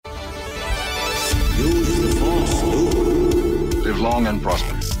Live long and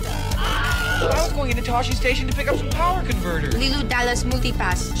prosper. I was going into Toshi Station to pick up some power converters. Lilu Dallas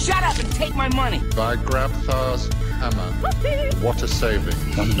Multipass. Shut up and take my money. By Grabthar's hammer, what a saving.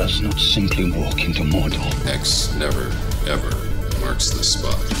 One does not simply walk into Mordor. X never, ever marks the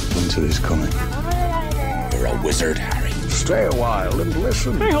spot. Winter is coming. You're a wizard, Harry. Stay a while and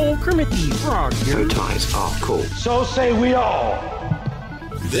listen. Hey, old Kermit the Frog. Bow ties are cool. So say we all.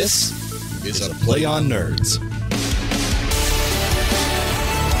 This is a Play on Nerds.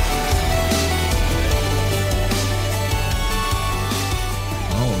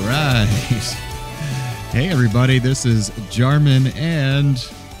 All right. Hey, everybody. This is Jarman and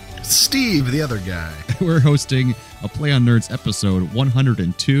Steve, the other guy. We're hosting a Play on Nerds episode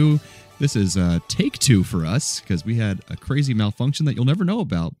 102. This is take two for us because we had a crazy malfunction that you'll never know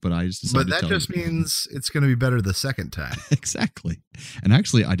about, but I just decided to tell you. But that just means it's going to be better the second time. Exactly. And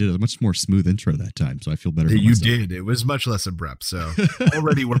actually, I did a much more smooth intro that time, so I feel better about You myself. did. It was much less abrupt, so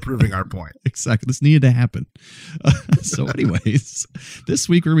already we're proving our point. Exactly. This needed to happen. So anyways, this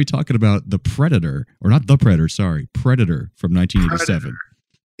week we're going to be talking about The Predator, or not The Predator, sorry, Predator from 1987. Predator,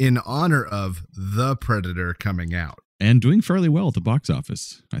 in honor of The Predator coming out. And doing fairly well at the box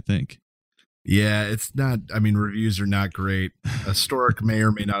office, I think. Yeah, it's not, I mean, reviews are not great. A stork may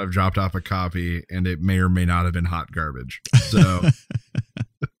or may not have dropped off a copy, and it may or may not have been hot garbage. So,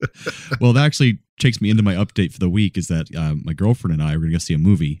 well, that actually takes me into my update for the week is that my girlfriend and I are going to go see a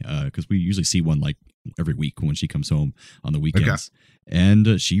movie because we usually see one like every week when she comes home on the weekends. Okay.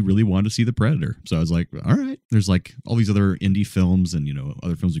 And she really wanted to see The Predator. So I was like, all right, there's like all these other indie films and, you know,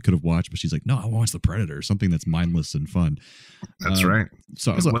 other films we could have watched. But she's like, no, I want to watch The Predator, something that's mindless and fun. That's right.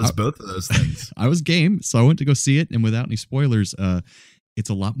 So I was like, both of those things? I was game. So I went to go see it. And without any spoilers,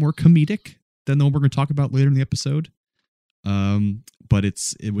 it's a lot more comedic than the one we're going to talk about later in the episode. But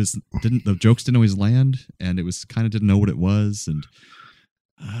the jokes didn't always land, and it was kind of didn't know what it was. And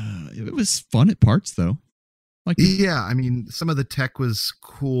it was fun at parts, though. Yeah, I mean, some of the tech was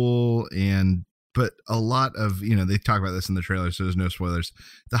cool, but a lot of, you know, they talk about this in the trailer, so there's no spoilers.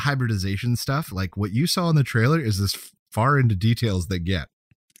 The hybridization stuff, like what you saw in the trailer, is as far into details they get.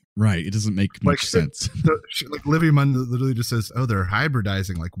 Right, it doesn't make much sense. Like Olivia Munn literally just says, "Oh, they're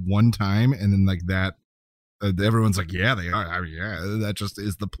hybridizing like one time," and then like that, everyone's like, "Yeah, they are." I mean, yeah, that just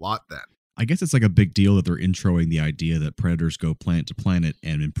is the plot then. I guess it's like a big deal that they're introing the idea that predators go planet to planet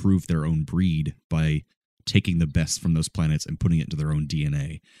and improve their own breed by taking the best from those planets and putting it into their own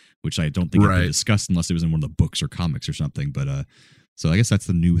DNA, which I don't think had been discussed unless it was in one of the books or comics or something. But so I guess that's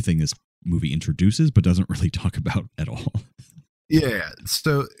the new thing this movie introduces, but doesn't really talk about at all. Yeah.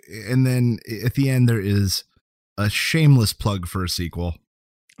 So, and then at the end, there is a shameless plug for a sequel.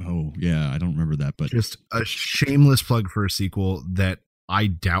 Oh, yeah. I don't remember that, but just a shameless plug for a sequel that I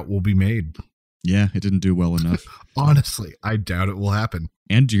doubt will be made. Yeah, it didn't do well enough. Honestly, I doubt it will happen.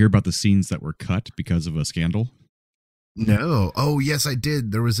 And did you hear about the scenes that were cut because of a scandal? No. Oh, yes, I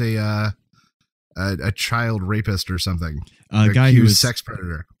did. There was a child rapist or something. A guy who was sex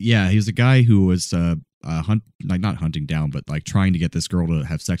predator. Yeah, he was a guy who was not hunting down, but like trying to get this girl to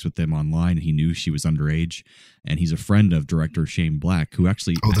have sex with him online. He knew she was underage, and he's a friend of director Shane Black, who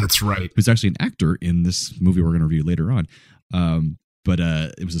actually that's right, who's actually an actor in this movie we're going to review later on. But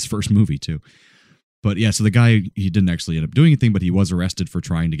it was his first movie too. But yeah, so the guy, he didn't actually end up doing anything, but he was arrested for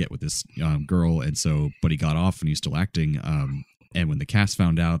trying to get with this girl, and so, but he got off and he's still acting. And when the cast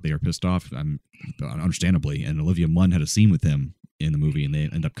found out, they were pissed off, understandably. And Olivia Munn had a scene with him in the movie, and they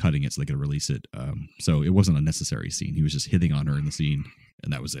ended up cutting it so they could release it. So it wasn't a necessary scene. He was just hitting on her in the scene,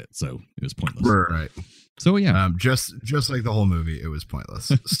 and that was it. So it was pointless. Right. So yeah, just like the whole movie, it was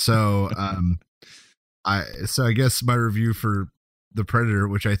pointless. So I guess my review for The Predator,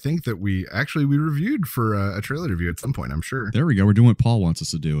 which I think that we reviewed for a trailer review at some point, I'm sure. There we go. We're doing what Paul wants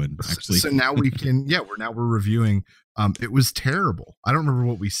us to do, and actually, so now we can. Yeah, we're reviewing. It was terrible. I don't remember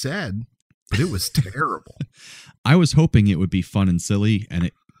what we said, but it was terrible. I was hoping it would be fun and silly, and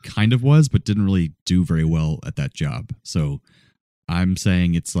it kind of was, but didn't really do very well at that job. So I'm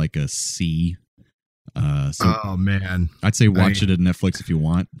saying it's like a C. Oh man, I'd say watch it at Netflix if you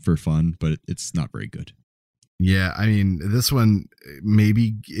want for fun, but it's not very good. Yeah, I mean, this one,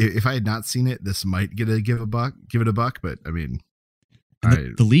 maybe if I had not seen it, this might give it a buck, but I mean,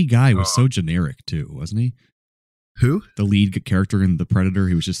 the lead guy was so generic too, wasn't he? Who? The lead character in The Predator,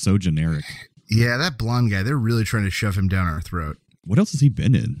 he was just so generic. Yeah, that blonde guy, they're really trying to shove him down our throat. What else has he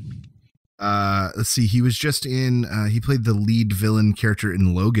been in? Let's see, he was just in, he played the lead villain character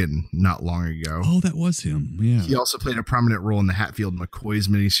in Logan not long ago. Oh, that was him, yeah. He also played a prominent role in the Hatfield McCoy's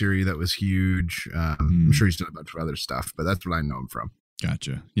miniseries that was huge. I'm sure he's done a bunch of other stuff, but that's what I know him from.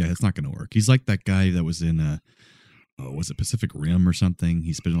 Gotcha. Yeah, it's not going to work. He's like that guy that was in was it Pacific Rim or something?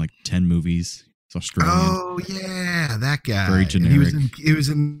 He's been in like 10 movies. He's Australian. Oh yeah, that guy. Very generic. He was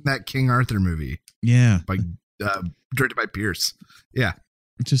in that King Arthur movie. Yeah. By directed by Pierce. Yeah.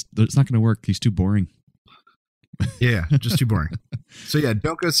 It's not going to work. He's too boring. Yeah, just too boring. So yeah,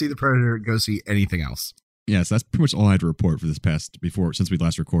 don't go see The Predator. Go see anything else. Yeah, so that's pretty much all I had to report for since we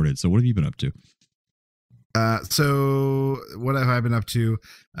last recorded. So what have you been up to? So what have I been up to?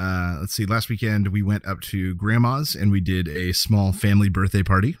 Let's see. Last weekend we went up to Grandma's and we did a small family birthday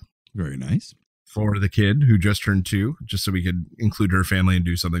party. Very nice. For the kid who just turned 2, just so we could include her family and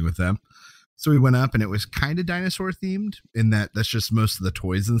do something with them. So we went up and it was kind of dinosaur themed in that's just most of the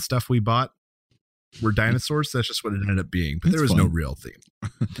toys and stuff we bought were dinosaurs. That's just what it ended up being. But there was no real theme.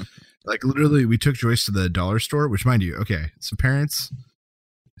 Like literally we took Joyce to the dollar store, which mind you, okay, so parents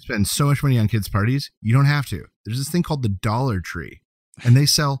spend so much money on kids' parties. You don't have to. There's this thing called the Dollar Tree and they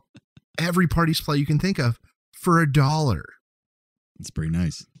sell every party supply you can think of for $1. That's pretty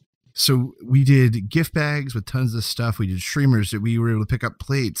nice. So we did gift bags with tons of stuff. We did streamers that we were able to pick up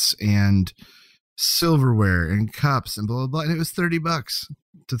plates and silverware and cups and blah, blah, blah. And it was $30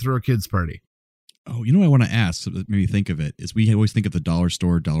 to throw a kid's party. Oh, you know what I want to ask, that made me think of it, is we always think of the dollar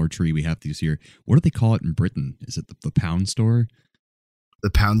store, Dollar Tree. We have these here. What do they call it in Britain? Is it the pound store?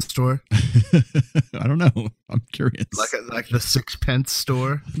 The pound store? I don't know. I'm curious. Like the 6-pence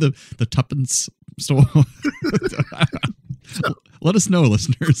store? The tuppence store? Let us know,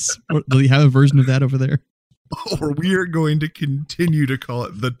 listeners. Do you have a version of that over there? Or we are going to continue to call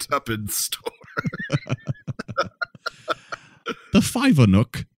it the tuppence store. The fiver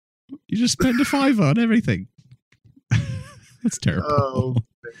nook. You just spend a fiver on everything. That's terrible. Oh,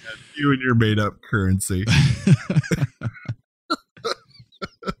 man. You and your made up currency.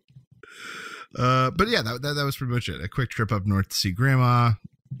 But yeah, that was pretty much it. A quick trip up north to see Grandma.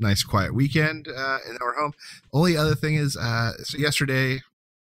 Nice quiet weekend in our home. Only other thing is, so yesterday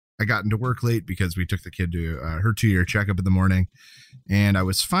I got into work late because we took the kid to her 2-year checkup in the morning, and I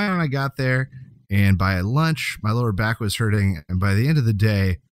was fine when I got there. And by lunch, my lower back was hurting, and by the end of the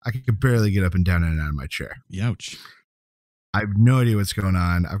day, I could barely get up and down and out of my chair. Ouch. I have no idea what's going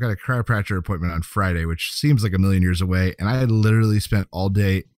on. I've got a chiropractor appointment on Friday, which seems like a million years away, and I had literally spent all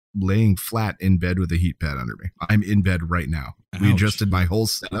day laying flat in bed with a heat pad under me. I'm in bed right now. Ouch. We adjusted my whole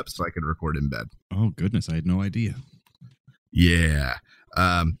setup so I could record in bed. Oh, goodness. I had no idea. Yeah.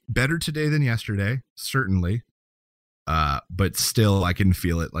 Better today than yesterday, certainly. But still, I can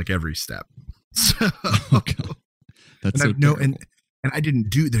feel it like every step. So, okay. That's and so and I didn't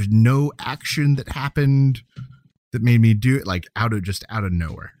do, there's no action that happened that made me do it, like out of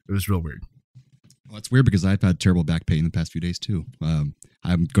nowhere. It was real weird. Well, it's weird because I've had terrible back pain the past few days too. I'm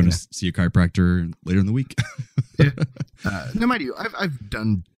going to see a chiropractor later in the week. Yeah. No, mind you, I've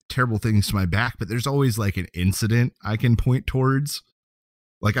done terrible things to my back, but there's always like an incident I can point towards.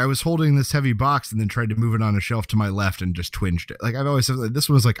 Like I was holding this heavy box and then tried to move it on a shelf to my left and just twinged it. Like I've always said, like, this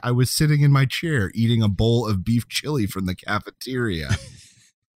was like I was sitting in my chair eating a bowl of beef chili from the cafeteria,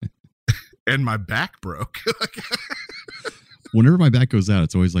 and my back broke. Whenever my back goes out,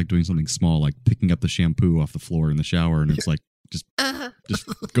 it's always like doing something small, like picking up the shampoo off the floor in the shower, and it's like just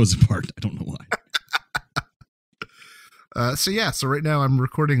goes apart. I don't know why. So right now I'm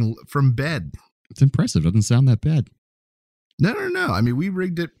recording from bed. It's impressive. Doesn't sound that bad. No. I mean, we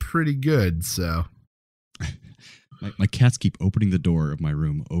rigged it pretty good, so. My cats keep opening the door of my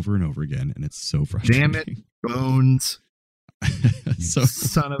room over and over again, and it's so frustrating. Damn it, Bones. So,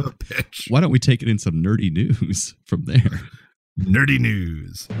 son of a bitch. Why don't we take it in some nerdy news from there? Nerdy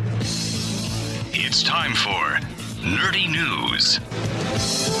news. It's time for Nerdy News.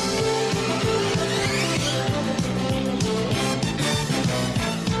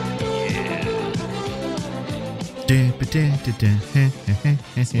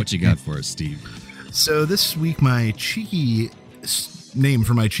 So what you got for us, Steve? So this week, my cheeky name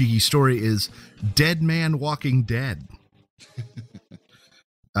for my cheeky story is Dead Man Walking Dead.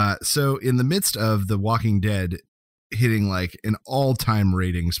 So in the midst of The Walking Dead hitting like an all-time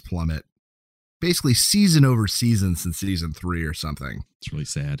ratings plummet, basically season over season since season 3 or something. It's really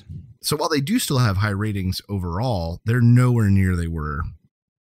sad. So while they do still have high ratings overall, they're nowhere near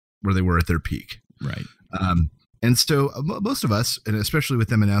where they were at their peak. Right. And so most of us, and especially with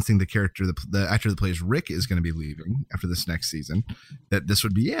them announcing the character, the actor that plays Rick is going to be leaving after this next season, that this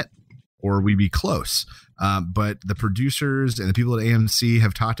would be it, or we'd be close. But the producers and the people at AMC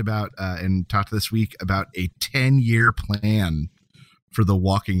have talked about and talked this week about a 10-year plan for the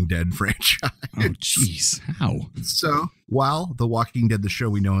Walking Dead franchise. Oh, jeez. How? So while The Walking Dead, the show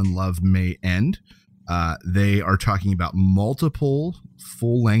we know and love, may end, they are talking about multiple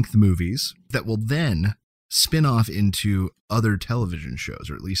full-length movies that will then spin off into other television shows,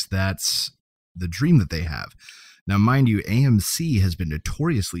 or at least that's the dream that they have. Now, mind you, AMC has been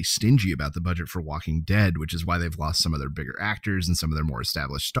notoriously stingy about the budget for Walking Dead, which is why they've lost some of their bigger actors and some of their more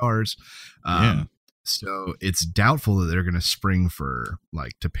established stars. So it's doubtful that they're going to spring for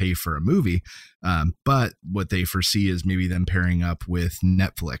to pay for a movie. But what they foresee is maybe them pairing up with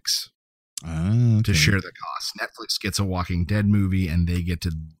Netflix to share the cost. Netflix gets a Walking Dead movie and they get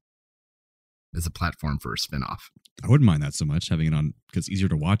to as a platform for a spinoff. I wouldn't mind that so much, having it on, because it's easier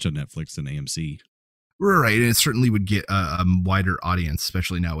to watch on Netflix than AMC. Right, and it certainly would get a wider audience,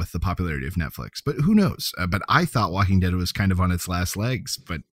 especially now with the popularity of Netflix. But who knows? But I thought Walking Dead was kind of on its last legs,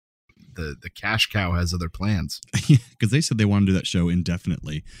 but the cash cow has other plans. Because they said they want to do that show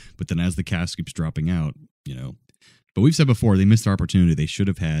indefinitely, but then as the cast keeps dropping out, But we've said before, they missed their opportunity. They should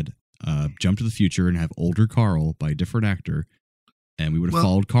have had Jump to the Future and have older Carl by a different actor, and we would have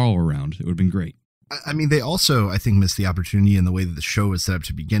followed Carl around. It would have been great. I mean, they also, I think, missed the opportunity in the way that the show was set up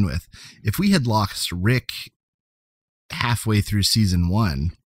to begin with. If we had lost Rick halfway through season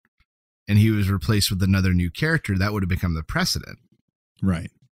 1 and he was replaced with another new character, that would have become the precedent.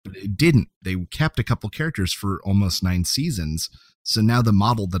 Right. But it didn't. They kept a couple characters for almost 9 seasons. So now the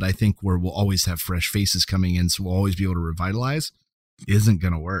model that I think where we'll always have fresh faces coming in, so we'll always be able to revitalize, isn't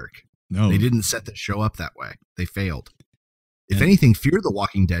going to work. No. They didn't set the show up that way. They failed. If anything, Fear the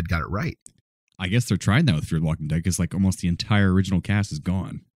Walking Dead got it right. I guess they're trying that with Fear the Walking Dead because almost the entire original cast is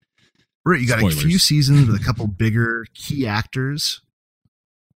gone. Right, you got Spoilers. A few seasons with a couple bigger key actors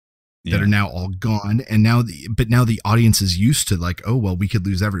that are now all gone, and now the audience is used to we could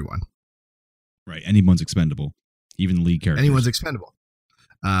lose everyone. Right, anyone's expendable, even the lead characters. Anyone's expendable.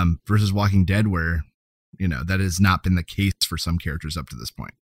 Versus Walking Dead, where that has not been the case for some characters up to this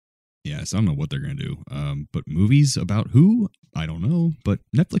point. Yeah, so I don't know what they're going to do. But movies about who? I don't know. But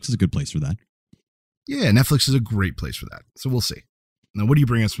Netflix is a good place for that. Yeah, Netflix is a great place for that. So we'll see. Now, what do you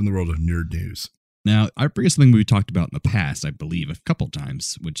bring us from the world of nerd news? Now, I bring us something we talked about in the past, I believe, a couple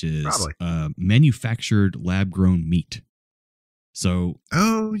times, which is manufactured lab-grown meat. So, I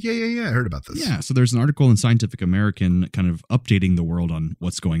heard about this. Yeah, so there's an article in Scientific American kind of updating the world on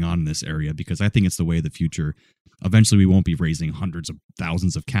what's going on in this area, because I think it's the way of the future. Eventually, we won't be raising hundreds of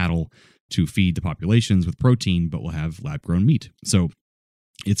thousands of cattle to feed the populations with protein, but we'll have lab-grown meat. So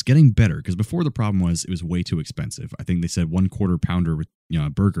it's getting better, because before the problem was it was way too expensive. I think they said 1/4 pounder with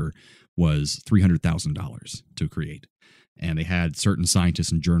burger was $300,000 to create, and they had certain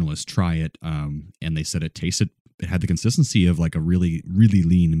scientists and journalists try it, and they said it had the consistency of a really, really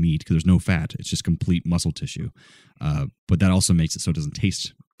lean meat because there's no fat. It's just complete muscle tissue. But that also makes it so it doesn't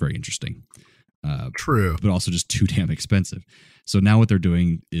taste very interesting. True. But also just too damn expensive. So now what they're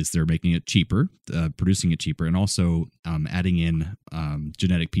doing is they're making it cheaper, producing it cheaper, and also adding in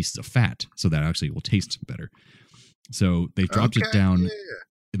genetic pieces of fat so that actually will taste better. So they've dropped it down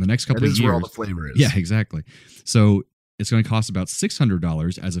in the next couple of years. That is where all the flavor is. Yeah, exactly. So it's going to cost about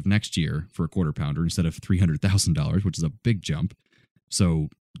 $600 as of next year for a 1/4 pounder instead of $300,000, which is a big jump. So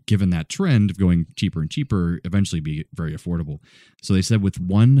given that trend of going cheaper and cheaper, eventually be very affordable. So they said with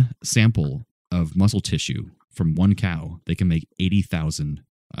one sample of muscle tissue from one cow, they can make 80,000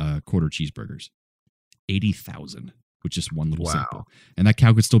 quarter cheeseburgers. 80,000 with just one little sample. And that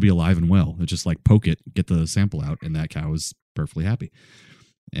cow could still be alive and well. It's just poke it, get the sample out, and that cow is perfectly happy.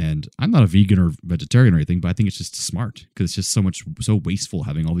 And I'm not a vegan or vegetarian or anything, but I think it's just smart because it's just so wasteful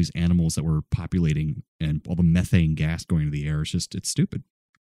having all these animals that we're populating and all the methane gas going into the air. It's stupid.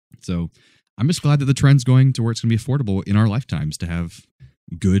 So I'm just glad that the trend's going to where it's going to be affordable in our lifetimes to have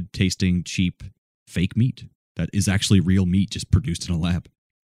good tasting, cheap, fake meat that is actually real meat just produced in a lab.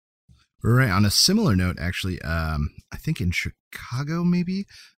 Right. On a similar note, actually, I think in Chicago, maybe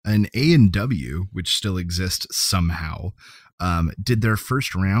an A&W, which still exists somehow, did their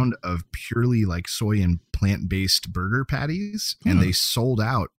first round of purely soy and plant-based burger patties, and they sold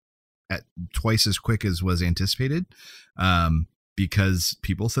out at twice as quick as was anticipated, because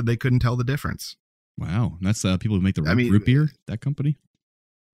people said they couldn't tell the difference. Wow. That's people who make the root beer, that company?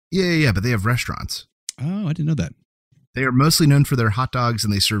 Yeah, but they have restaurants. Oh, I didn't know that. They are mostly known for their hot dogs,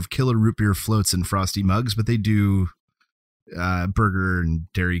 and they serve killer root beer floats and frosty mugs, but they do burger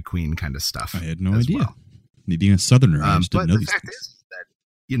and Dairy Queen kind of stuff. I had no idea. Well. Me being a Southerner, I just didn't know these things. But the fact is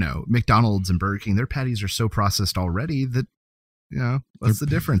that, McDonald's and Burger King, their patties are so processed already that, what's the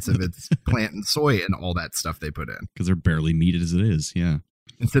difference if it's plant and soy and all that stuff they put in? Because they're barely meat as it is, yeah.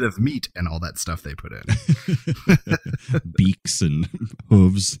 Instead of meat and all that stuff they put in. Beaks and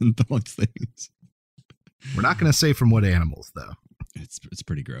hooves and all those things. We're not going to say from what animals, though. It's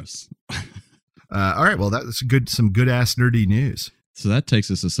pretty gross. All right, well, that's some good ass nerdy news. So that takes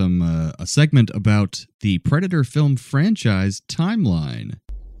us to a segment about the Predator film franchise timeline.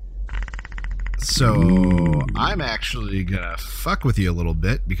 So I'm actually going to fuck with you a little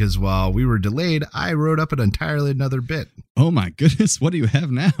bit because while we were delayed, I wrote up an entirely another bit. Oh my goodness. What do you have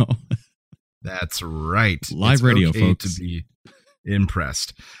now? That's right. Live it's radio, okay folks. To be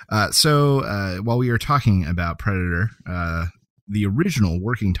impressed. So while we are talking about Predator, the original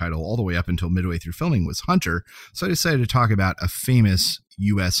working title all the way up until midway through filming was Hunter. So I decided to talk about a famous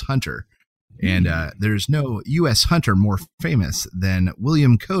U.S. hunter. And there's no U.S. hunter more famous than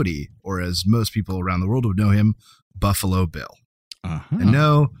William Cody, or as most people around the world would know him, Buffalo Bill. Uh-huh. And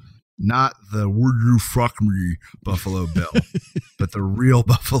no, not the "would you fuck me" Buffalo Bill, but the real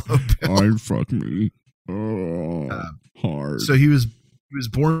Buffalo Bill. I'd fuck me. Oh, hard. So he was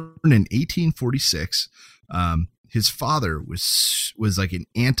born in 1846. His father was like an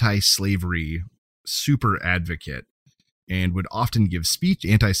anti-slavery super advocate and would often give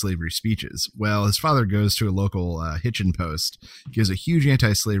anti-slavery speeches. Well, his father goes to a local hitchin post, gives a huge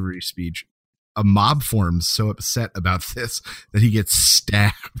anti-slavery speech. A mob forms so upset about this that he gets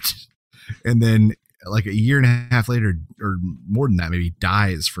stabbed. And then like a year and a half later, or more than that, maybe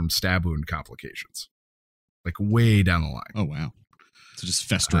dies from stab wound complications. Like way down the line. Oh, wow. So just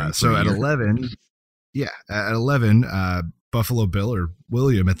festering. So at 11, Buffalo Bill, or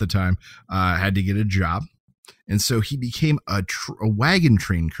William at the time, had to get a job. And so he became a wagon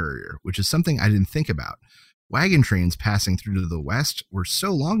train courier, which is something I didn't think about. Wagon trains passing through to the West were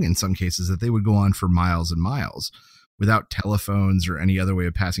so long in some cases that they would go on for miles and miles without telephones or any other way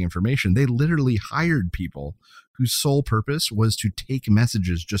of passing information. They literally hired people whose sole purpose was to take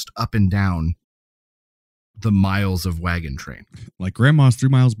messages just up and down the miles of wagon train. Like grandma's 3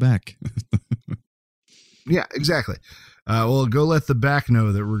 miles back. Yeah, exactly. Well, go let the back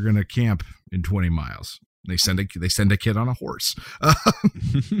know that we're going to camp in 20 miles. They send a kid on a horse.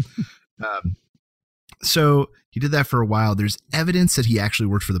 So he did that for a while. There's evidence that he actually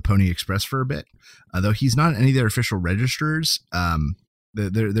worked for the Pony Express for a bit, though he's not in any of their official registers.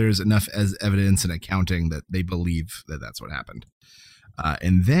 There's enough as evidence and accounting that they believe that that's what happened.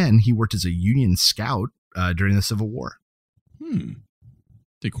 And then he worked as a Union scout during the Civil War.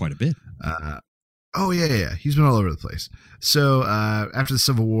 Did quite a bit. Oh, yeah. He's been all over the place. So after the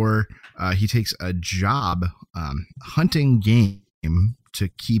Civil War, he takes a job hunting game to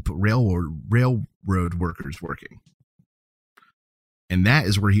keep railroad workers working. And that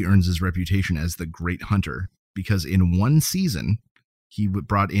is where he earns his reputation as the great hunter, because in one season, he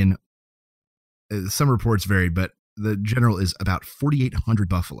brought in, some reports vary, but the general is about 4,800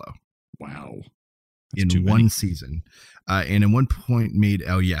 buffalo. Wow. In one season. And at one point made,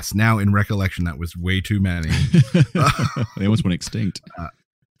 now in recollection, that was way too many. They almost went extinct.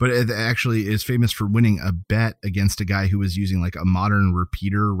 But it actually is famous for winning a bet against a guy who was using like a modern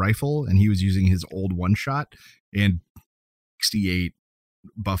repeater rifle, and he was using his old one shot, and 68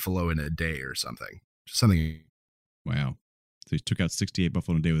 buffalo in a day or something. Wow. So he took out 68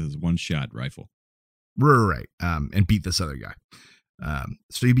 buffalo in a day with his one shot rifle. Right. And beat this other guy.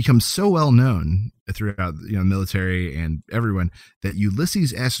 So he becomes so well known throughout the military and everyone that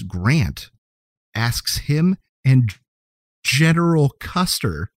Ulysses S. Grant asks him and General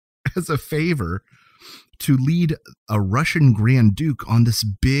Custer as a favor to lead a Russian Grand Duke on this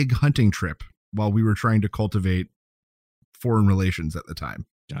big hunting trip while we were trying to cultivate foreign relations at the time.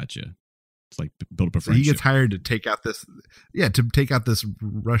 Gotcha. It's like build up a So friendship. he gets hired to take out this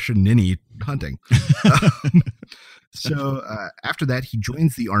Russian ninny hunting. So after that, he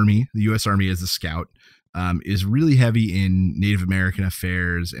joins the Army, the U.S. Army, as a scout, is really heavy in Native American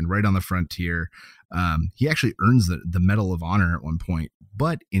affairs and right on the frontier. He actually earns the Medal of Honor at one point,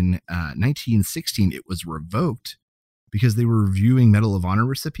 but in 1916, it was revoked because they were reviewing Medal of Honor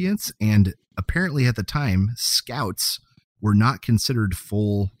recipients. And apparently at the time, scouts were not considered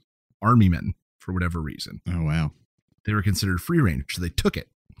full Army men for whatever reason. Oh, wow. They were considered free range, so they took it.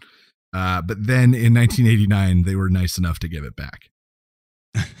 But then in 1989, they were nice enough to give it back.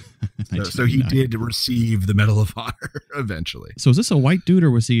 So he did receive the Medal of Honor eventually. So is this a white dude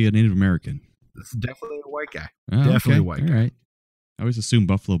or was he a Native American? This is definitely a white guy. Oh, Definitely okay. a white guy. All right. I always assumed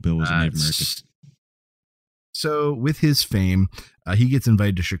Buffalo Bill was a Native American. So with his fame, he gets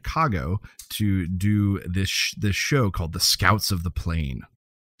invited to Chicago to do this show called The Scouts of the Plain,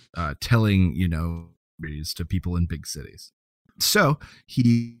 telling, stories to people in big cities. So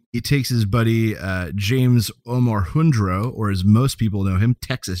he takes his buddy James Omar Hundro, or as most people know him,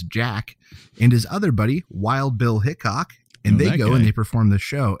 Texas Jack, and his other buddy, Wild Bill Hickok, and they go and they perform the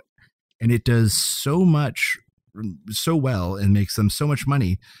show. And it does so much so well and makes them so much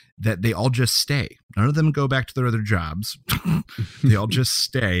money that they all just stay. None of them go back to their other jobs. They all just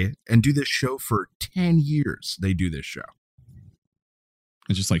stay and do this show for 10 years. They do this show.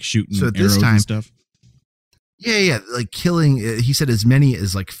 It's just like shooting So arrows this time, and stuff. Yeah, like killing, he said as many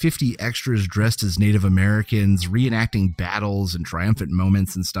as like 50 extras dressed as Native Americans, reenacting battles and triumphant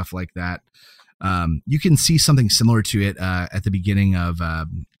moments and stuff like that. You can see something similar to it at the beginning of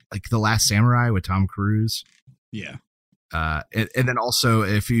like The Last Samurai with Tom Cruise. Yeah. And then also,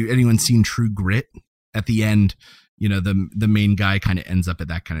 if anyone's seen True Grit, at the end, you know, the main guy kind of ends up at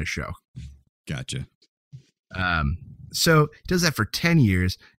that kind of show. Gotcha. So he does that for 10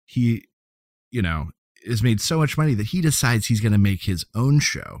 years. He, you know, has made so much money that he decides he's going to make his own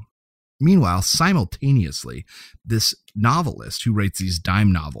show. Meanwhile, simultaneously, this novelist who writes these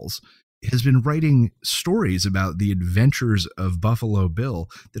dime novels has been writing stories about the adventures of Buffalo Bill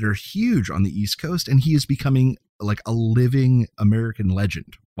that are huge on the East Coast, and he is becoming like a living American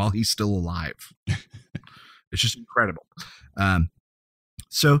legend while he's still alive. It's just incredible.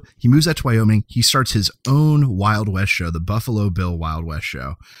 So he moves out to Wyoming. He starts his own Wild West show, the Buffalo Bill Wild West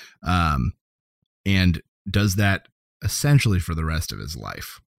show, and does that essentially for the rest of his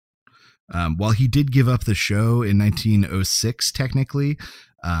life. While he did give up the show in 1906, technically,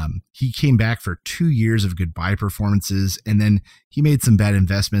 he came back for 2 years of goodbye performances, and then he made some bad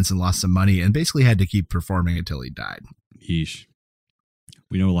investments and lost some money and basically had to keep performing until he died. Yeesh.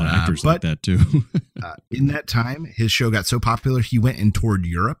 We know a lot of actors like that too. In that time, his show got so popular, he went and toured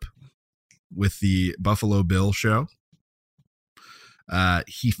Europe with the Buffalo Bill show.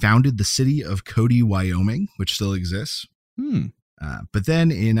 He founded the city of Cody, Wyoming, which still exists. But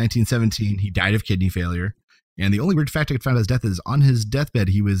then in 1917, he died of kidney failure. And the only weird fact I could find about his death is on his deathbed,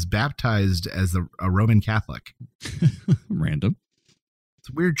 he was baptized as a Roman Catholic. Random. It's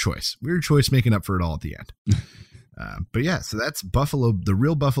a weird choice. Weird choice making up for it all at the end. But yeah, so that's Buffalo, the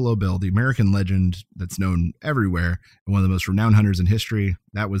real Buffalo Bill, the American legend that's known everywhere, and one of the most renowned hunters in history.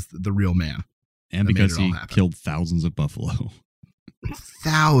 That was the real man. And because he killed thousands of buffalo.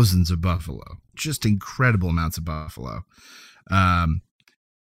 Thousands of buffalo. Just incredible amounts of buffalo.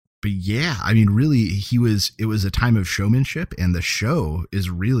 But yeah, I mean, really, it was a time of showmanship, and the show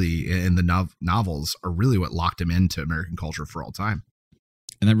is really, and the novels are really what locked him into American culture for all time.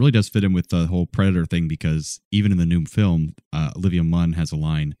 And that really does fit in with the whole Predator thing, because even in the new film, Olivia Munn has a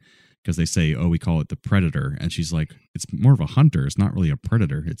line, because they say, we call it the Predator. And she's like, it's more of a hunter. It's not really a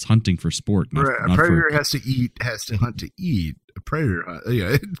predator. It's hunting for sport. Not a predator has to hunt to eat. A predator,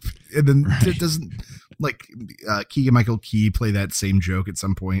 and then it doesn't, like Keegan-Michael Key play that same joke at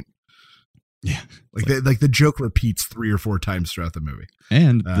some point. Yeah. Like the joke repeats 3 or 4 times throughout the movie.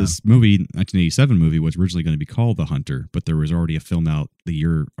 And this movie, 1987 movie, was originally going to be called The Hunter, but there was already a film out the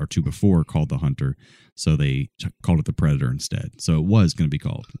year or two before called The Hunter. So they called it The Predator instead. So it was going to be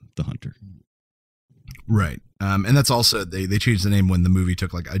called The Hunter. Right. And that's also, they changed the name when the movie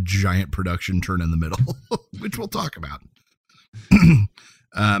took like a giant production turn in the middle, which we'll talk about.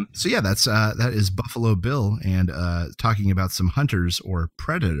 So yeah, that is Buffalo Bill, and talking about some hunters or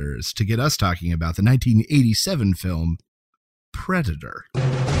predators to get us talking about the 1987 film Predator. Oh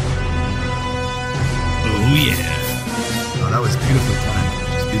yeah. Oh, that was beautifully timed.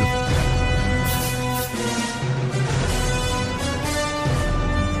 Just beautiful.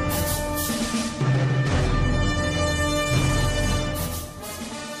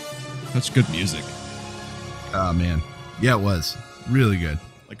 That's good music. Oh man. Yeah, it was really good.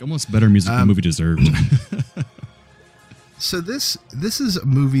 Like almost better music the movie deserved. So this is a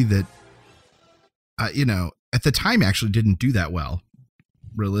movie that, at the time actually didn't do that well.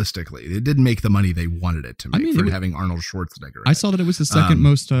 Realistically, it didn't make the money they wanted it to make for having Arnold Schwarzenegger. I saw that it was the second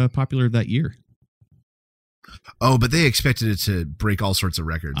most popular that year. Oh, but they expected it to break all sorts of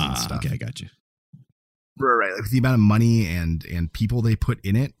records and stuff. Okay, I got you. Right. Like the amount of money and people they put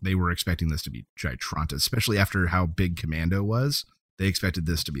in it, they were expecting this to be gigantic, especially after how big Commando was. They expected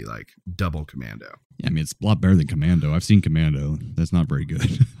this to be like double Commando. Yeah, I mean, it's a lot better than Commando. I've seen Commando. That's not very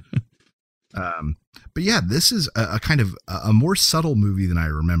good. But yeah, this is a kind of a more subtle movie than I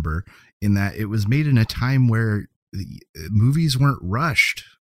remember, in that it was made in a time where the movies weren't rushed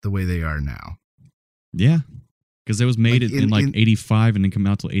the way they are now. Yeah, because it was made in 85 and then come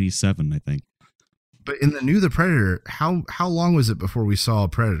out till 87, I think. But in the Predator, how long was it before we saw a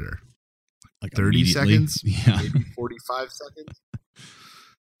Predator? Like 30 seconds? Yeah. Maybe 45 seconds?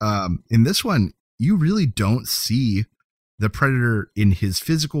 In this one, you really don't see the Predator in his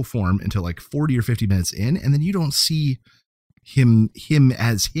physical form until like 40 or 50 minutes in, and then you don't see him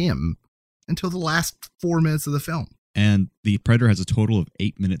as him until the last 4 minutes of the film. And the Predator has a total of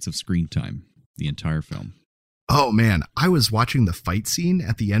 8 minutes of screen time, the entire film. Oh man, I was watching the fight scene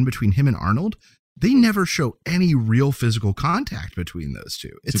at the end between him and Arnold. They never show any real physical contact between those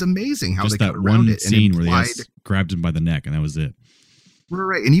two. It's amazing how just they that cut around one it. scene where they grabbed him by the neck, and that was it.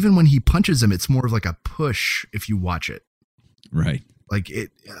 Right, and even when he punches him, it's more of like a push if you watch it. Right. Like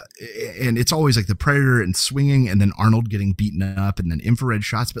it, and it's always like the Predator and swinging, and then Arnold getting beaten up, and then infrared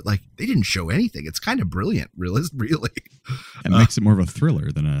shots. But like they didn't show anything. It's kind of brilliant, really. It makes it more of a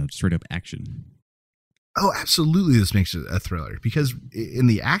thriller than a straight up action. Oh, absolutely! This makes it a thriller because in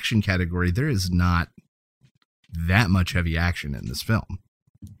the action category, there is not that much heavy action in this film.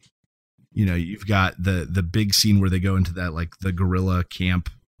 You know, you've got the big scene where they go into that like the guerrilla camp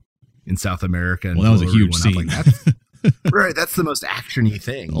in South America. And well, that was a huge scene. Like, right, that's the most action-y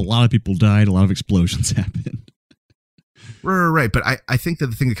thing. A lot of people died. A lot of explosions happened. Right. But I think that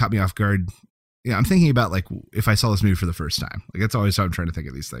the thing that caught me off guard, I'm thinking about like if I saw this movie for the first time. Like that's always how I'm trying to think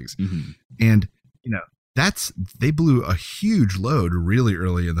of these things. Mm-hmm. And they blew a huge load really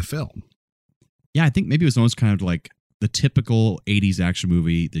early in the film. Yeah, I think maybe it was almost kind of like the typical 80s action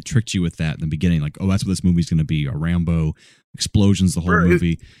movie. They tricked you with that in the beginning, like, oh, that's what this movie's going to be, a Rambo, explosions the whole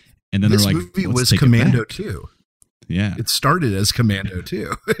movie. And then they're like, this movie was Commando 2. Yeah. It started as Commando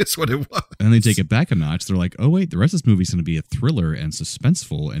 2. It's what it was. And then they take it back a notch. They're like, oh, wait, the rest of this movie's going to be a thriller and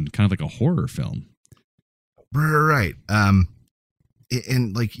suspenseful and kind of like a horror film. Right.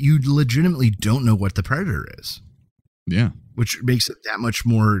 And like you legitimately don't know what the Predator is. Yeah. Which makes it that much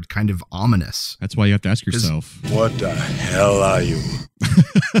more kind of ominous. That's why you have to ask yourself, what the hell are you?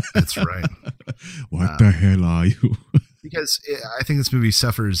 That's right. What the hell are you? Because I think this movie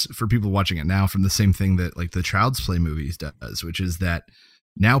suffers, for people watching it now, from the same thing that like the Child's Play movies does, which is that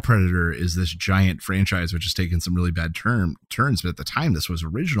now Predator is this giant franchise which has taken some really bad turns. But at the time, this was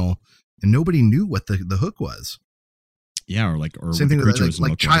original, and nobody knew what the hook was. Yeah, or same thing with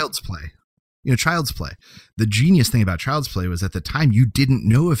like Child's Play. You know, Child's Play. The genius thing about Child's Play was at the time you didn't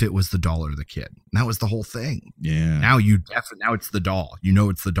know if it was the doll or the kid. And that was the whole thing. Yeah. Now now it's the doll. You know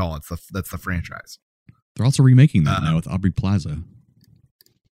it's the doll. That's the franchise. They're also remaking that now with Aubrey Plaza.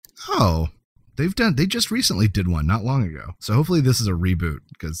 Oh, they just recently did one not long ago. So hopefully this is a reboot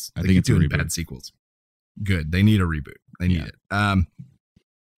because they keep doing bad sequels. Good. They need a reboot. They need it.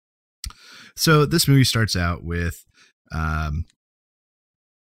 So this movie starts out with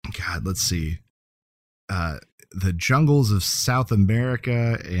God, let's see. The jungles of South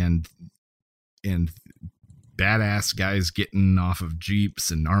America and badass guys getting off of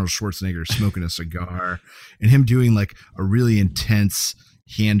Jeeps and Arnold Schwarzenegger smoking a cigar and him doing like a really intense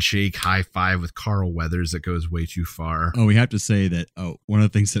handshake high five with Carl Weathers that goes way too far. Oh, we have to say that one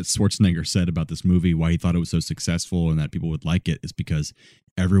of the things that Schwarzenegger said about this movie, why he thought it was so successful and that people would like it, is because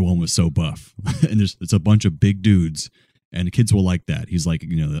everyone was so buff. And it's a bunch of big dudes and kids will like that. He's like,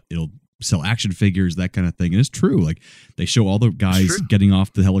 it'll sell action figures, that kind of thing. And it's true. Like they show all the guys getting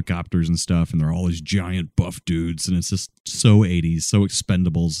off the helicopters and stuff, and they're all these giant buff dudes, and it's just so 80s, so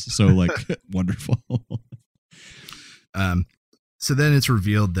Expendables, so like wonderful. So then it's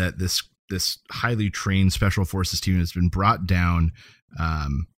revealed that this highly trained special forces team has been brought down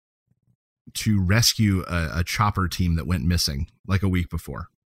to rescue a chopper team that went missing like a week before.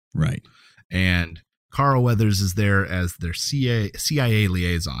 Right. And Carl Weathers is there as their CIA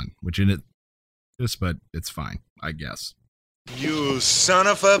liaison, which in it is, but it's fine, I guess. You son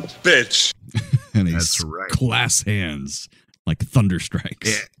of a bitch. And that's right. Glass hands like thunder strikes.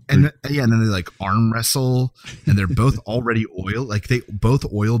 Yeah, and then they like arm wrestle, and they're both already oiled. Like they both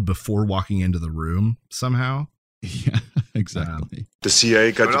oiled before walking into the room somehow. Yeah, exactly. The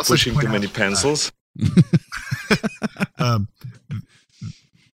CIA got you pushing too many pencils.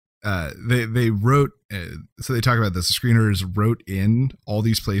 They wrote, so they talk about this. The screeners wrote in all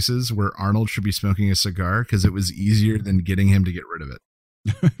these places where Arnold should be smoking a cigar because it was easier than getting him to get rid of it.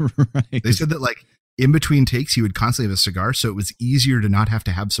 Right. They said that like in between takes, he would constantly have a cigar, so it was easier to not have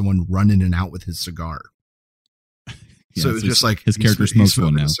to have someone run in and out with his cigar. Yeah, so it was just like his character smokes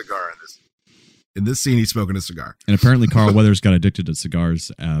one now. A cigar in this scene, he's smoking a cigar. And apparently Carl Weathers got addicted to cigars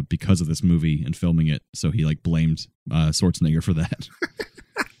because of this movie and filming it. So he like blamed Schwarzenegger for that.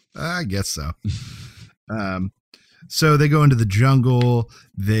 I guess so. So they go into the jungle.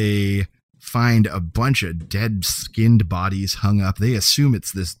 They find a bunch of dead skinned bodies hung up. They assume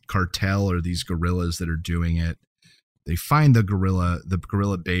it's this cartel or these guerrillas that are doing it. They find the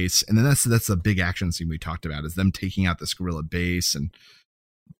guerrilla base. And then that's a big action scene we talked about, is them taking out this guerrilla base and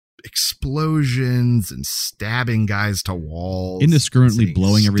explosions and stabbing guys to walls. Indiscriminately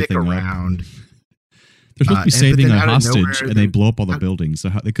blowing everything around. up. They're supposed to be saving a hostage, and they blow up all the buildings. So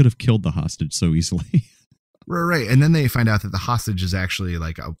they could have killed the hostage so easily. Right. And then they find out that the hostage is actually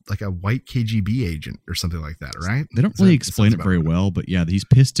like a white KGB agent or something like that, right? They don't really explain it very well, but yeah, he's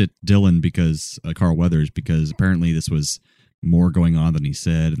pissed at Dylan because Carl Weathers, because apparently this was more going on than he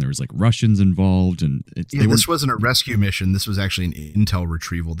said, and there was like Russians involved, and this wasn't a rescue mission. This was actually an intel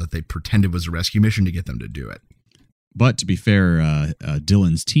retrieval that they pretended was a rescue mission to get them to do it. But to be fair,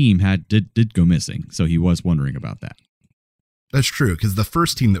 Dylan's team did go missing, so he was wondering about that. That's true, because the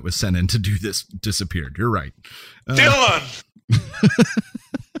first team that was sent in to do this disappeared. You're right. Dylan!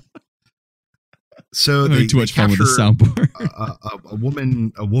 So they too much fun with the soundboard.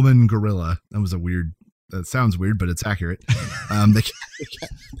 a woman gorilla. That sounds weird, but it's accurate. They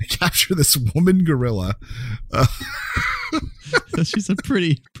capture this woman gorilla. She's a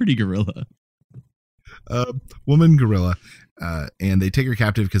pretty gorilla. Woman gorilla. And they take her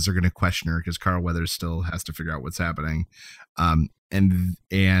captive because they're going to question her because Carl Weathers still has to figure out what's happening.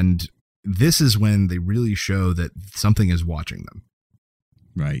 And this is when they really show that something is watching them.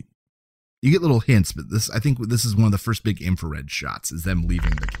 Right. You get little hints, but I think this is one of the first big infrared shots is them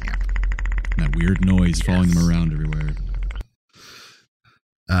leaving the camp. That weird noise following them around everywhere.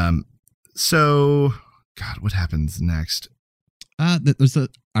 So, God, what happens next? I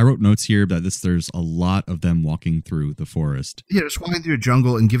wrote notes here that there's a lot of them walking through the forest. Yeah, just walking through a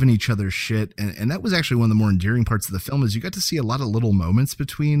jungle and giving each other shit. And that was actually one of the more endearing parts of the film is you got to see a lot of little moments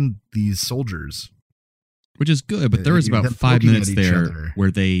between these soldiers. Which is good, but there was about 5 minutes there where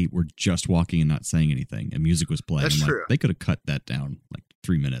they were just walking and not saying anything, and music was playing. That's true. They could have cut that down like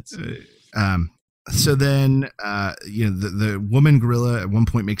 3 minutes. So then, the woman gorilla at one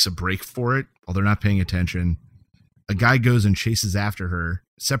point makes a break for it while they're not paying attention. A guy goes and chases after her,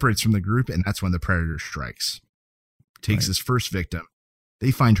 separates from the group, and that's when the predator strikes. Takes his first victim. They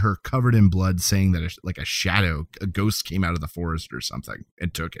find her covered in blood, saying that a ghost came out of the forest or something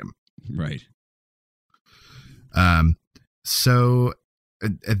and took him. Right. So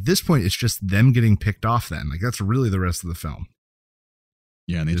at this point, it's just them getting picked off then. Like, that's really the rest of the film.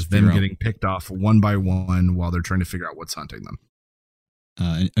 Yeah, and they just them getting picked off one by one while they're trying to figure out what's hunting them.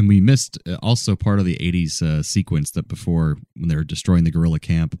 And we missed also part of the 80s sequence that before, when they were destroying the gorilla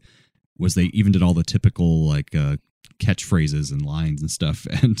camp, was they even did all the typical like catchphrases and lines and stuff.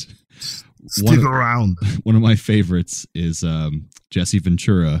 And stick around. One of my favorites is Jesse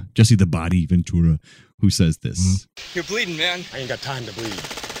the Body Ventura, who says this. You're bleeding, man. I ain't got time to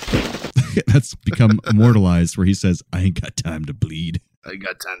bleed. That's become immortalized where he says, I ain't got time to bleed. I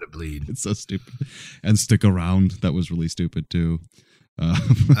got time to bleed. It's so stupid. And stick around. That was really stupid too.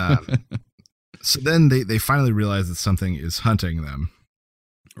 So then they finally realize that something is hunting them.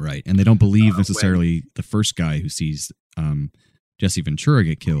 Right. And they don't believe necessarily the first guy who sees Jesse Ventura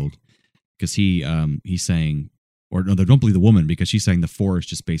get killed, because he's saying, or no, they don't believe the woman because she's saying the forest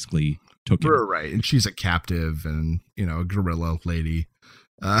just basically took him. Right. And she's a captive and, a gorilla lady.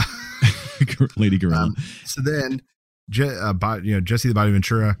 Lady gorilla. So then Jesse the Body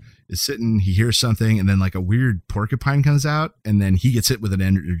Ventura is sitting, he hears something, and then like a weird porcupine comes out, and then he gets hit with an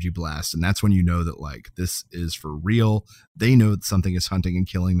energy blast, and that's when you know that like this is for real. They know that something is hunting and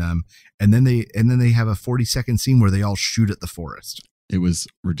killing them, and then they have a 40-second scene where they all shoot at the forest. It was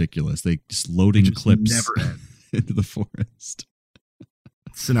ridiculous. They just loading clips never end. Into the forest.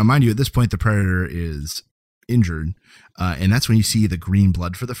 So now, mind you, at this point the predator is injured, and that's when you see the green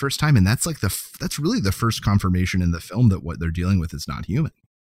blood for the first time, and that's really the first confirmation in the film that what they're dealing with is not human.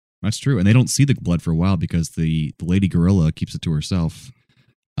 That's true, and they don't see the blood for a while because the lady gorilla keeps it to herself.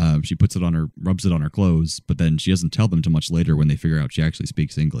 She rubs it on her clothes, but then she doesn't tell them too much later when they figure out she actually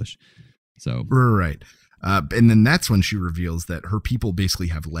speaks English. So right, and then that's when she reveals that her people basically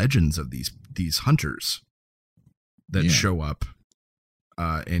have legends of these hunters that show up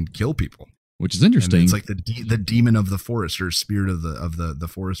and kill people. Which is interesting. And it's like the demon of the forest or spirit of the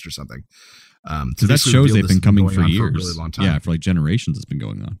forest or something. So that shows they've been coming for years. For a really long time. Yeah, for like generations it's been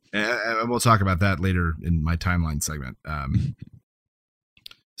going on. And we'll talk about that later in my timeline segment.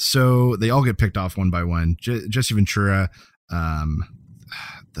 So they all get picked off one by one. Jesse Ventura,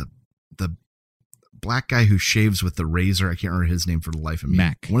 the black guy who shaves with the razor, I can't remember his name for the life of me.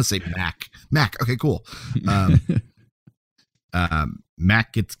 Mac. I want to say Mac. Okay, cool.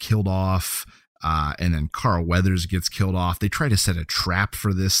 Mac gets killed off, and then Carl Weathers gets killed off. They try to set a trap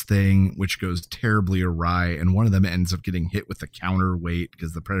for this thing, which goes terribly awry, and one of them ends up getting hit with the counterweight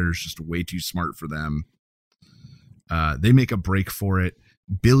because the predator's just way too smart for them. They make a break for it.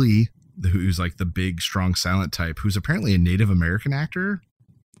 Billy, who's like the big, strong, silent type, who's apparently a Native American actor,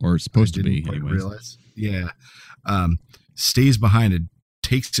 or supposed to be, anyways. Realize. Yeah, stays behind and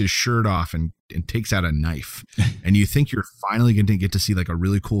takes his shirt off and takes out a knife. And you think you're finally going to get to see like a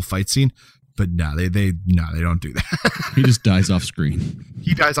really cool fight scene, But no, they don't do that. He just dies off screen.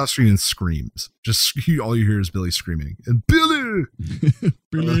 He dies off screen and screams. Just all you hear is Billy screaming. And Billy!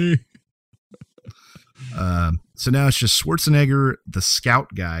 Billy! So now it's just Schwarzenegger, the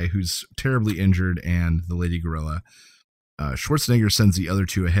scout guy who's terribly injured, and the lady gorilla. Schwarzenegger sends the other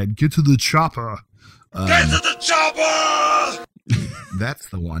two ahead. Get to the chopper. Get to the chopper! That's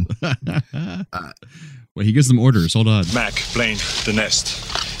the one. Wait, he gives them orders. Hold on. Mac, Blaine, the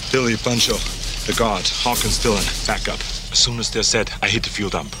nest. Billy, Pancho, the guard. Hawkins, Dylan, back up. As soon as they're set, I hit the fuel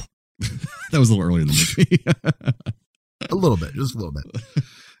dump. That was a little earlier in the movie. A little bit, just a little bit.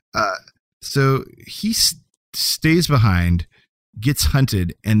 So he stays behind, gets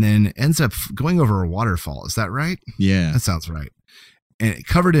hunted, and then ends up going over a waterfall. Is that right? Yeah. That sounds right. And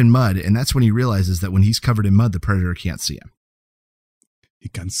covered in mud, and that's when he realizes that when he's covered in mud, the predator can't see him. He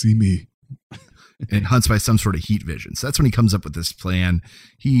can't see me. And hunts by some sort of heat vision. So that's when he comes up with this plan.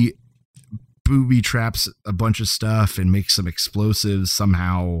 He booby traps a bunch of stuff and makes some explosives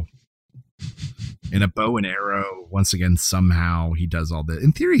somehow. And a bow and arrow, once again, somehow he does all that.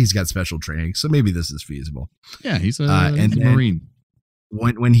 In theory, he's got special training, so maybe this is feasible. Yeah, he's a Marine.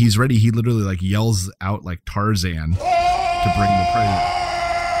 When he's ready, he literally like yells out like Tarzan to bring the predator.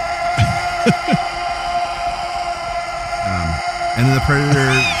 And then the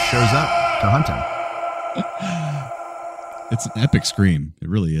predator shows up to hunt him. It's an epic scream. It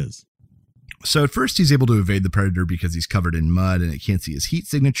really is. So at first he's able to evade the predator because he's covered in mud and it can't see his heat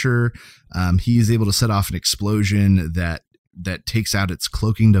signature. He is able to set off an explosion that takes out its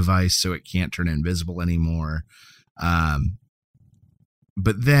cloaking device so it can't turn invisible anymore.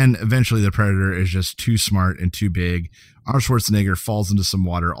 But then eventually the predator is just too smart and too big. Arnold Schwarzenegger falls into some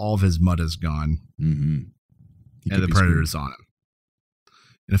water. All of his mud is gone. Mm-hmm. And the predator is on him.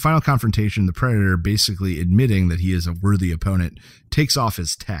 In a final confrontation, the predator, basically admitting that he is a worthy opponent, takes off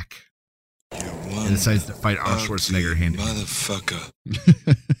his tech. And decides to fight Arnold Schwarzenegger hand in hand. Motherfucker.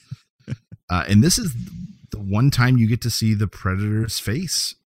 And this is the one time you get to see the Predator's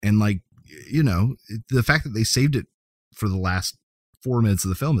face. And like, you know, the fact that they saved it for the last 4 minutes of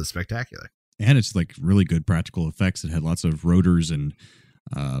the film is spectacular. And it's like really good practical effects. It had lots of rotors and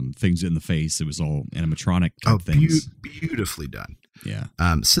things in the face. It was all animatronic things. Beautifully done. Yeah.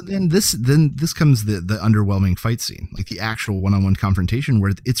 So then this comes the underwhelming fight scene, like the actual one-on-one confrontation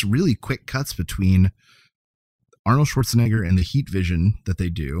where it's really quick cuts between Arnold Schwarzenegger and the heat vision that they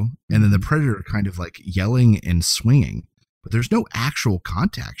do, and then the Predator kind of like yelling and swinging, but there's no actual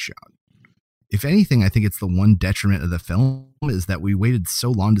contact shown. If anything, I think it's the one detriment of the film is that we waited so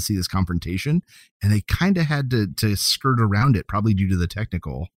long to see this confrontation, and they kind of had to skirt around it, probably due to the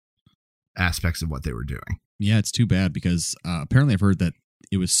technical aspects of what they were doing. Yeah, it's too bad because apparently I've heard that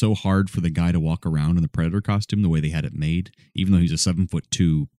it was so hard for the guy to walk around in the Predator costume the way they had it made, even though he's a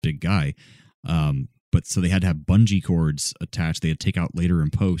 7'2" big guy. But so they had to have bungee cords attached. They had to take out later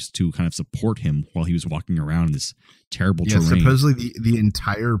in post to kind of support him while he was walking around in this terrible terrain. Supposedly the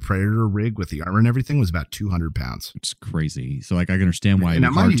entire Predator rig with the armor and everything was about 200 pounds. It's crazy. So like I can understand why it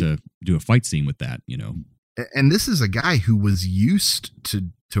was hard to do a fight scene with that, you know. And this is a guy who was used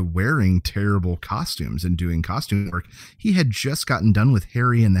to wearing terrible costumes and doing costume work. He had just gotten done with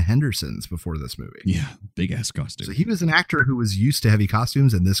Harry and the Hendersons before this movie. Yeah, big ass costume. So he was an actor who was used to heavy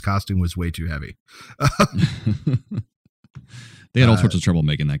costumes, and this costume was way too heavy. They had all sorts of trouble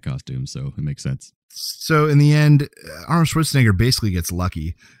making that costume, so it makes sense. So in the end, Arnold Schwarzenegger basically gets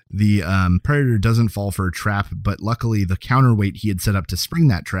lucky. The Predator doesn't fall for a trap, but luckily the counterweight he had set up to spring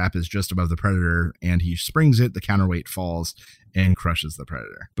that trap is just above the Predator, and he springs it, the counterweight falls, and crushes the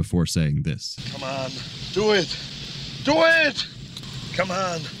Predator. Before saying this. Come on. Do it. Do it. Come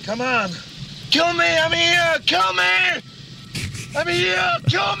on. Come on. Kill me. I'm here. Kill me. I'm here.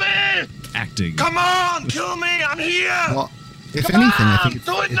 Kill me. Acting. Come on. Kill me. I'm here. Well, if anything, I think it's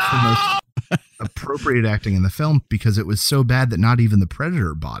the most appropriate acting in the film because it was so bad that not even the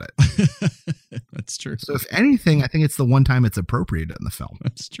Predator bought it. That's true. So if anything, I think it's the one time it's appropriate in the film.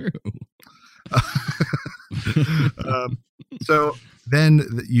 That's true. So then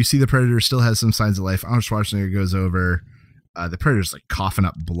you see the Predator still has some signs of life. Arnold Schwarzenegger goes over. The Predator's like coughing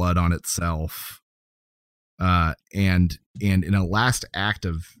up blood on itself. And in a last act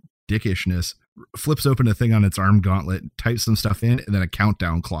of dickishness, flips open a thing on its arm gauntlet, types some stuff in, and then a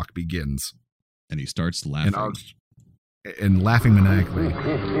countdown clock begins. And he starts laughing. And laughing maniacally.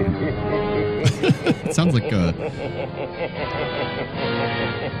 It sounds like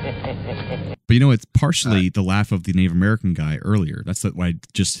But you know, it's partially the laugh of the Native American guy earlier. That's what I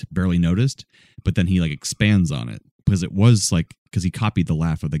just barely noticed. But then he like expands on it because it was like, because he copied the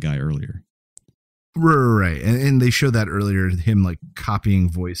laugh of the guy earlier. Right. And they showed that earlier, him like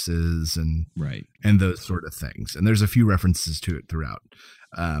copying voices and those sort of things. And there's a few references to it throughout.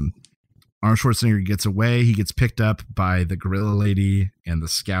 Arnold Schwarzenegger gets away. He gets picked up by the gorilla lady and the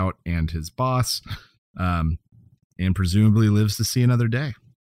scout and his boss, and presumably lives to see another day.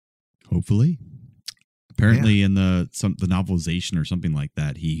 Hopefully. Apparently in the novelization or something like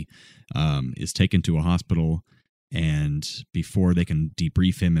that, he is taken to a hospital, and before they can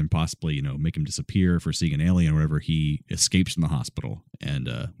debrief him and possibly, make him disappear for seeing an alien or whatever, he escapes from the hospital, and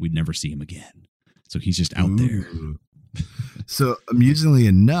we'd never see him again. So he's just out there. So amusingly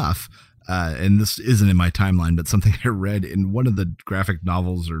enough, and this isn't in my timeline, but something I read in one of the graphic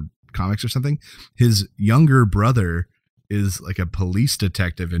novels or comics or something, his younger brother is like a police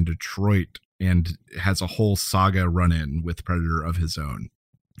detective in Detroit and has a whole saga run-in with Predator of his own.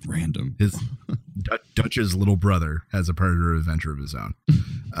 Random. His Dutch's little brother has a Predator adventure of his own.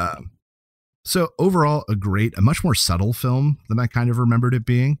 So overall, a much more subtle film than I kind of remembered it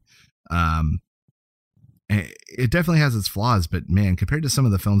being. It definitely has its flaws, but man, compared to some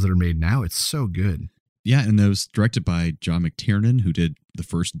of the films that are made now, it's so good. Yeah, and it was directed by John McTiernan, who did the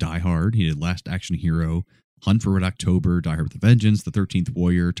first Die Hard. He did Last Action Hero, Hunt for Red October, Die Hard with a Vengeance, The 13th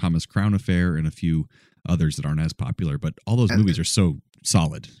Warrior, Thomas Crown Affair, and a few others that aren't as popular. But all those movies are so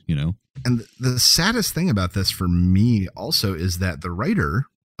solid, And the saddest thing about this for me also is that the writer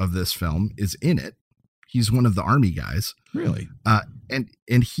of this film is in it. He's one of the army guys. Really?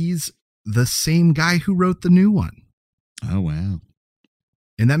 And he's the same guy who wrote the new one. Oh, wow.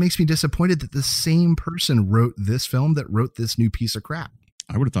 And that makes me disappointed that the same person wrote this film that wrote this new piece of crap.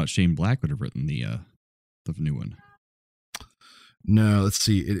 I would have thought Shane Black would have written the new one. No, let's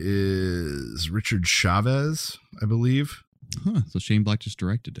see. It is Richard Chavez, I believe. Huh. So Shane Black just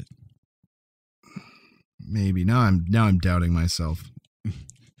directed it. Maybe. Now I'm doubting myself.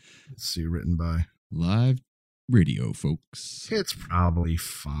 Let's see, written by Live Radio, folks. It's probably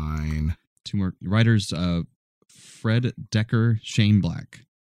fine. Two more writers, Fred Decker, Shane Black.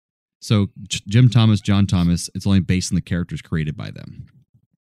 So Jim Thomas, John Thomas, it's only based on the characters created by them.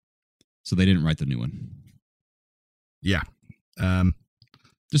 So they didn't write the new one. Yeah.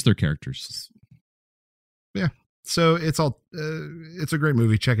 Just their characters. Yeah. So it's a great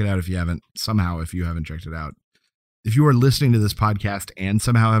movie. Check it out if you haven't checked it out. If you are listening to this podcast and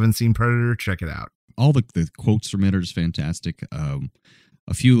somehow haven't seen Predator, check it out. All the quotes from it are just fantastic. A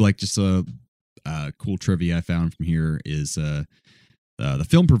few cool trivia I found from here is the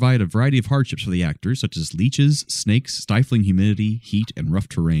film provided a variety of hardships for the actors, such as leeches, snakes, stifling humidity, heat, and rough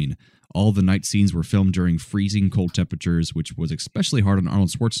terrain. All the night scenes were filmed during freezing cold temperatures, which was especially hard on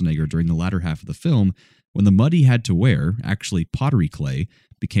Arnold Schwarzenegger during the latter half of the film, when the mud he had to wear, actually pottery clay,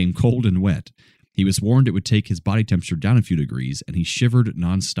 became cold and wet. He was warned it would take his body temperature down a few degrees, and he shivered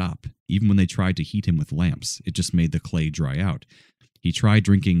nonstop. Even when they tried to heat him with lamps, it just made the clay dry out. He tried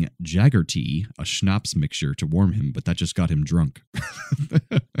drinking Jagger tea, a schnapps mixture, to warm him, but that just got him drunk.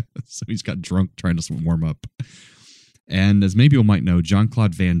 So he's got drunk trying to warm up. And as maybe you might know,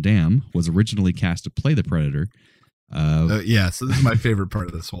 Jean-Claude Van Damme was originally cast to play the Predator. So this is my favorite part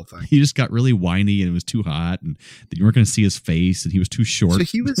of this whole thing. He just got really whiny, and it was too hot, and you weren't going to see his face, and he was too short.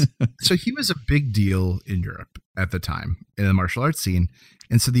 So he was a big deal in Europe at the time in the martial arts scene.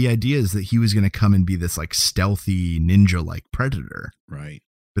 And so the idea is that he was going to come and be this like stealthy ninja-like Predator. Right.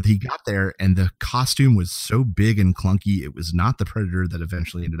 But he got there, and the costume was so big and clunky. It was not the Predator that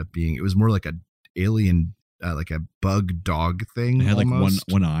eventually ended up being. It was more like an alien, like a bug dog thing. It had almost.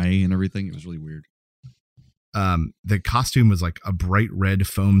 like one eye and everything. It was really weird. The costume was like a bright red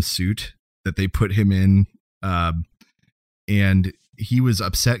foam suit that they put him in. And he was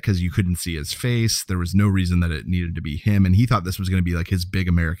upset because you couldn't see his face. There was no reason that it needed to be him. And he thought this was going to be like his big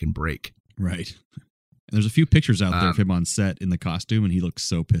American break. Right. And there's a few pictures out there of him on set in the costume, and he looks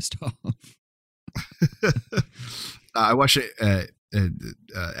so pissed off. I watched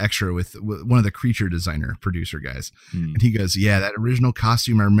extra with one of the creature designer producer guys. And he goes, yeah, that original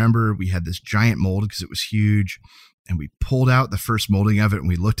costume, I remember we had this giant mold because it was huge, and we pulled out the first molding of it, and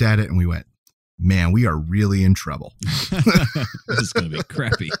we looked at it and we went, man, we are really in trouble. This is going to be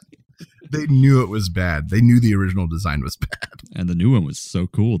crappy. They knew it was bad. They knew the original design was bad. And the new one was so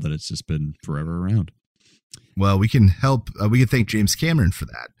cool that it's just been forever around. Well, we can help. We can thank James Cameron for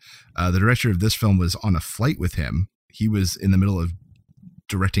that. The director of this film was on a flight with him. He was in the middle of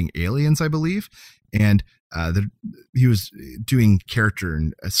directing Aliens, I believe. And he was doing character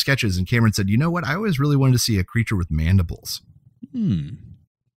and sketches. And Cameron said, you know what? I always really wanted to see a creature with mandibles.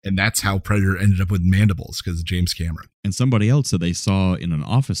 And that's how Predator ended up with mandibles, because James Cameron. And somebody else said they saw in an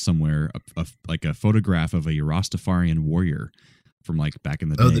office somewhere like a photograph of a Rastafarian warrior from like back in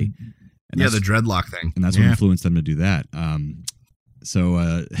the day. And the dreadlock thing. And that's what influenced them to do that.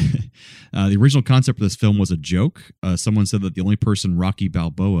 The original concept of this film was a joke. Someone said that the only person Rocky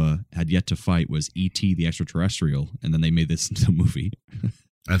Balboa had yet to fight was E.T. the extraterrestrial, and then they made this into a movie.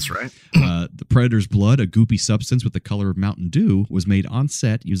 That's right. The Predator's blood, a goopy substance with the color of Mountain Dew, was made on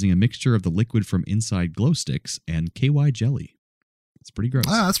set using a mixture of the liquid from inside glow sticks and KY jelly. It's pretty gross.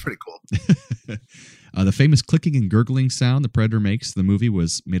 Ah, that's pretty cool. The famous clicking and gurgling sound the Predator makes in the movie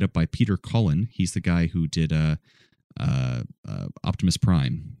was made up by Peter Cullen. He's the guy who did Optimus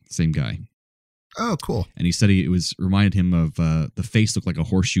Prime. Same guy. Oh, cool. And he said it reminded him of the face looked like a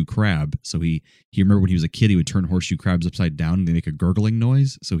horseshoe crab. So he remembered when he was a kid, he would turn horseshoe crabs upside down and they make a gurgling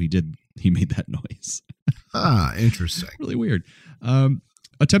noise. So he made that noise. Ah, interesting. Really weird.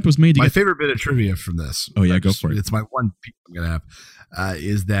 Attempt was made to my favorite bit of trivia from this. Oh yeah, go for it. It's my one piece I'm going to have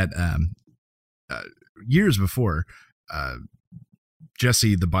is that years before,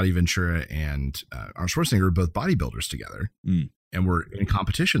 Jesse, the Body Ventura, and Arnold Schwarzenegger were both bodybuilders together and were in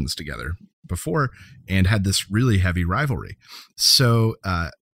competitions together before and had this really heavy rivalry. So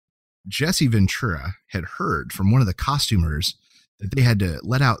Jesse Ventura had heard from one of the costumers that they had to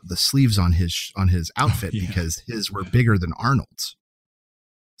let out the sleeves on his outfit because his were bigger than Arnold's.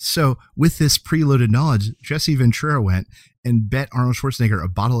 So with this preloaded knowledge, Jesse Ventura went and bet Arnold Schwarzenegger a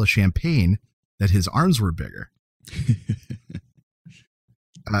bottle of champagne that his arms were bigger.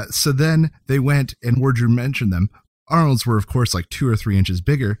 So then they went, and Wardrew mentioned them. Arnold's were, of course, like 2 or 3 inches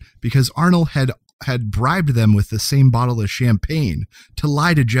bigger because Arnold had bribed them with the same bottle of champagne to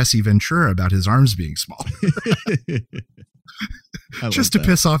lie to Jesse Ventura about his arms being small. Just to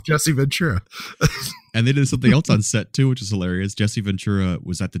piss off Jesse Ventura. And they did something else on set too, which is hilarious. Jesse Ventura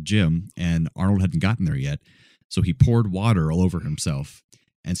was at the gym and Arnold hadn't gotten there yet. So he poured water all over himself.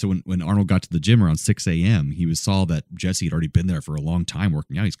 And so when Arnold got to the gym around 6 a.m., he saw that Jesse had already been there for a long time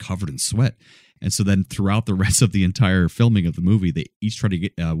working out. He's covered in sweat. And so then throughout the rest of the entire filming of the movie, they each tried to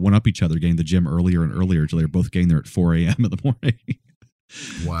get one-up each other, getting to the gym earlier and earlier until they were both getting there at 4 a.m. in the morning.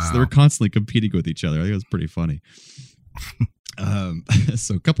 Wow. So they were constantly competing with each other. I think it was pretty funny.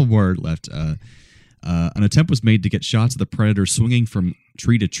 So a couple more left. An attempt was made to get shots of the Predator swinging from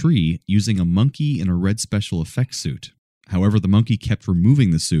tree to tree using a monkey in a red special effects suit. However, the monkey kept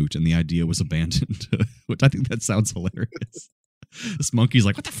removing the suit and the idea was abandoned, which I think that sounds hilarious. This monkey's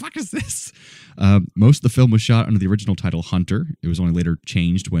like, what the fuck is this? Most of the film was shot under the original title Hunter. It was only later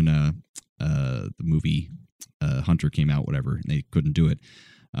changed when the movie Hunter came out, whatever, and they couldn't do it.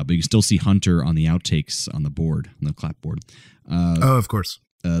 But you can still see Hunter on the outtakes on the board, on the clapboard. Of course.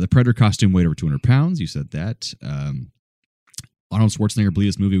 The Predator costume weighed over 200 pounds. You said that. Arnold Schwarzenegger believed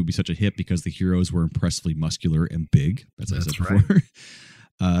this movie would be such a hit because the heroes were impressively muscular and big. As I said before.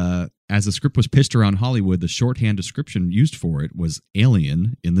 Right. As the script was pitched around Hollywood, the shorthand description used for it was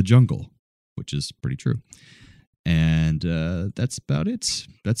Alien in the Jungle, which is pretty true. And that's about it.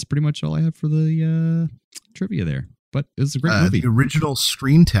 That's pretty much all I have for the trivia there. But it's a great movie. The original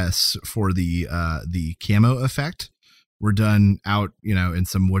screen tests for the camo effect were done out, in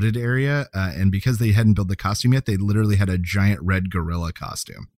some wooded area. And because they hadn't built the costume yet, they literally had a giant red gorilla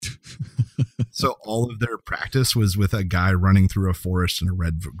costume. So all of their practice was with a guy running through a forest in a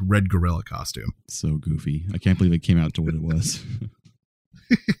red gorilla costume. So goofy. I can't believe it came out to what it was.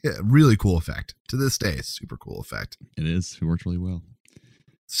 Yeah, really cool effect. To this day, super cool effect. It is. It worked really well.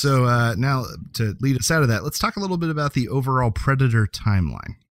 So now to lead us out of that, let's talk a little bit about the overall Predator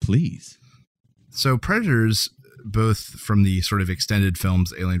timeline. Please. So Predators, both from the sort of extended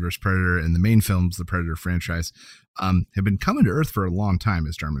films, Alien vs. Predator, and the main films, the Predator franchise, have been coming to Earth for a long time,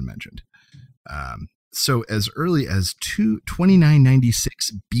 as Jarman mentioned. So as early as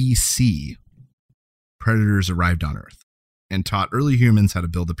 2996 BC, Predators arrived on Earth and taught early humans how to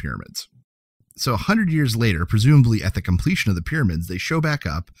build the pyramids. So 100 years later, presumably at the completion of the pyramids, they show back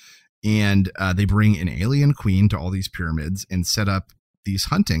up and they bring an alien queen to all these pyramids and set up these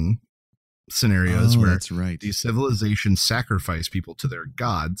hunting scenarios where that's right. These civilizations sacrifice people to their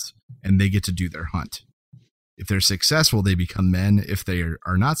gods and they get to do their hunt. If they're successful, they become men. If they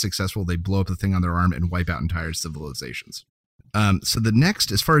are not successful, they blow up the thing on their arm and wipe out entire civilizations. So the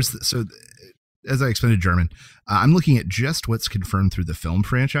next, as I explained to Jarman, I'm looking at just what's confirmed through the film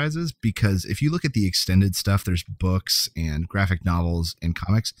franchises, because if you look at the extended stuff, there's books and graphic novels and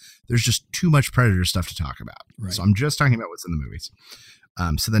comics. There's just too much Predator stuff to talk about. Right. So I'm just talking about what's in the movies.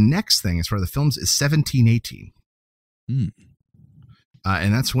 So the next thing as far as the films is 1718.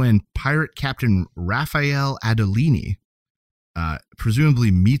 And that's when pirate captain Raphael Adolini presumably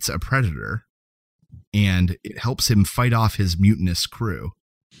meets a predator and it helps him fight off his mutinous crew.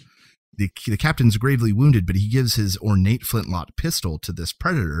 the captain's gravely wounded, but he gives his ornate flintlock pistol to this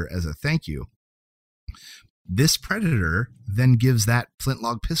predator as a thank you. This predator then gives that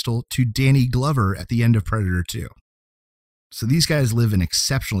flintlock pistol to Danny Glover at the end of Predator 2. So these guys live an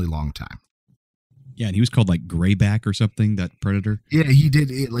exceptionally long time. Yeah, and he was called like Grayback or something, that predator. Yeah, he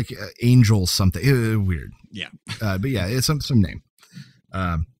did it like Angel something. Weird. Yeah. But yeah, it's some name.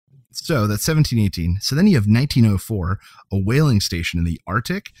 So that's 1718. So then you have 1904, a whaling station in the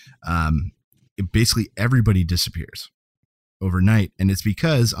Arctic. Basically everybody disappears overnight. And it's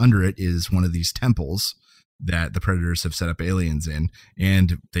because under it is one of these temples that the predators have set up aliens in.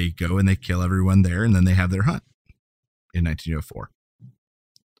 And they go and they kill everyone there. And then they have their hunt in 1904.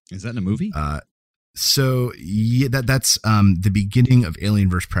 Is that in a movie? So yeah, that's the beginning of Alien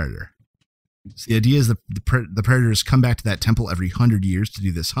vs. Predator. So the idea is the predators come back to that temple every 100 years to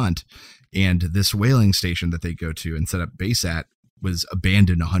do this hunt, and this whaling station that they go to and set up base at was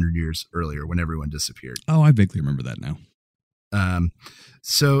abandoned 100 years earlier when everyone disappeared. Oh, I vaguely remember that now.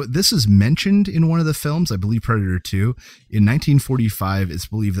 So this is mentioned in one of the films, I believe Predator 2. In 1945, it's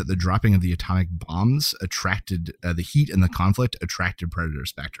believed that the dropping of the atomic bombs attracted the heat and the conflict attracted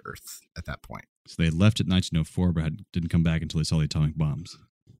predators back to Earth at that point. So they left at 1904, but didn't come back until they saw the atomic bombs.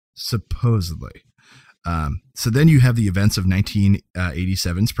 Supposedly. So then you have the events of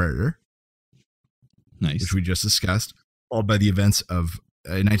 1987's Predator. Nice. Which we just discussed, followed by the events of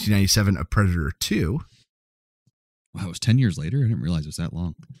 1997 of Predator 2. Wow, it was 10 years later? I didn't realize it was that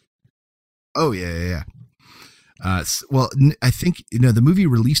long. Oh, yeah. Well, I think, the movie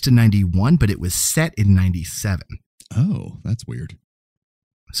released in 91, but it was set in 97. Oh, that's weird.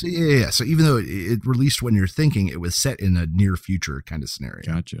 So, yeah. So even though it released when you're thinking, it was set in a near future kind of scenario.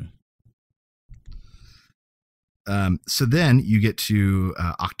 Gotcha. So then you get to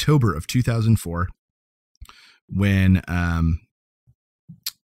October of 2004 when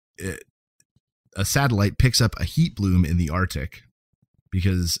a satellite picks up a heat bloom in the Arctic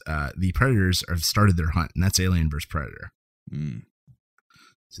because the predators have started their hunt, and that's Alien vs. Predator.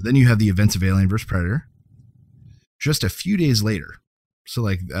 So then you have the events of Alien vs. Predator. Just a few days later, so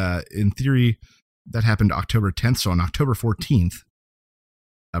like in theory, that happened October 10th. So on October 14th,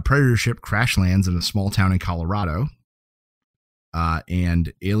 a predator ship crash lands in a small town in Colorado,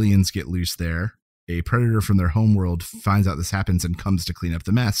 and aliens get loose there. A predator from their homeworld finds out this happens and comes to clean up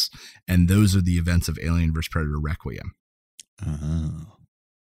the mess. And those are the events of Alien vs. Predator Requiem. Oh.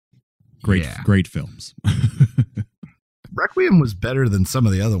 Great films. Requiem was better than some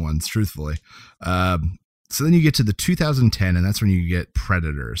of the other ones, truthfully. So then you get to the 2010, and that's when you get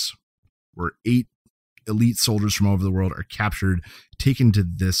Predators, where 8 elite soldiers from all over the world are captured, taken to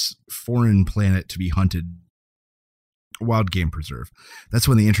this foreign planet to be hunted. Wild game preserve. That's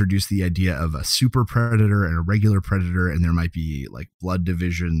when they introduced the idea of a super predator and a regular predator, and there might be like blood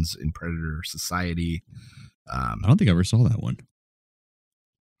divisions in predator society. I don't think I ever saw that one.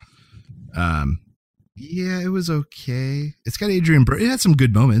 Yeah, it was okay. It's got Adrian Brody. It had some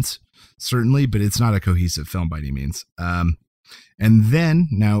good moments, certainly, but it's not a cohesive film by any means. And then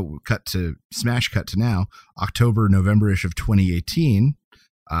now cut to now, October, November-ish of 2018,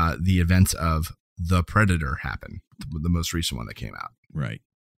 the events of The Predator happen, the most recent one that came out. Right.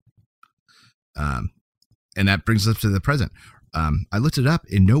 And that brings us up to the present. I looked it up,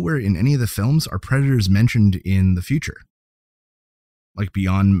 and nowhere in any of the films are predators mentioned in the future, like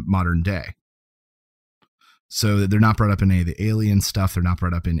beyond modern day. So they're not brought up in any of the alien stuff. They're not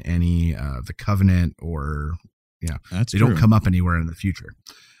brought up in any of the Covenant, or That's they true. don't come up anywhere in the future.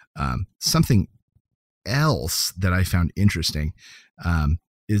 Something else that I found interesting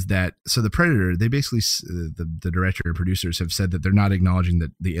is that, so the Predator, they basically, the director and producers have said that they're not acknowledging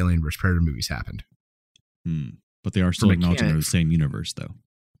that the Alien vs. Predator movies happened. But they are still acknowledging they're the same universe, though.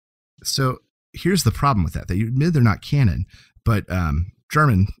 So here's the problem with that. They admit they're not canon, but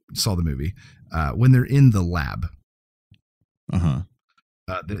Jarman saw the movie. When they're in the lab,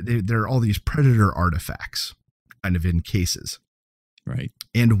 there are all these Predator artifacts kind of in cases. Right.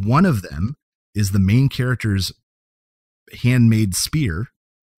 And one of them is the main character's handmade spear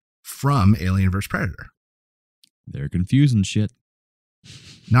from Alien vs. Predator. They're confusing shit.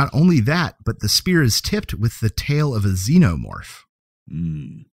 Not only that, but the spear is tipped with the tail of a xenomorph.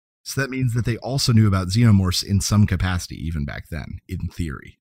 So that means that they also knew about xenomorphs in some capacity, even back then, in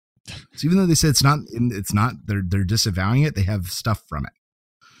theory. So even though they said it's not, they're disavowing it. They have stuff from it.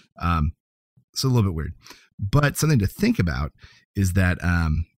 It's a little bit weird, but something to think about is that,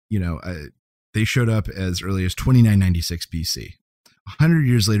 they showed up as early as 2996 BC. 100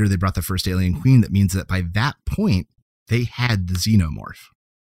 years later, they brought the first alien queen. That means that by that point, they had the xenomorph.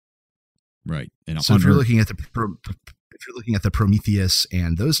 Right. And so if you're looking at if you're looking at the Prometheus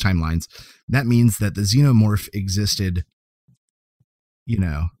and those timelines, that means that the xenomorph existed,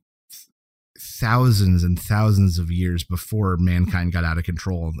 thousands and thousands of years before mankind got out of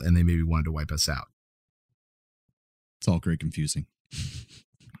control and they maybe wanted to wipe us out. It's all very confusing.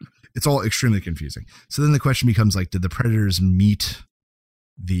 It's all extremely confusing. So then the question becomes like, did the predators meet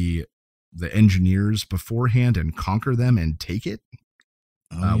the engineers beforehand and conquer them and take it?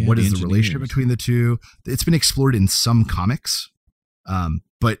 What is the relationship between the two? It's been explored in some comics.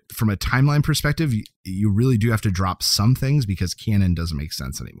 But from a timeline perspective, you really do have to drop some things because canon doesn't make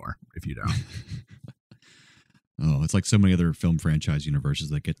sense anymore if you don't. Oh, it's like so many other film franchise universes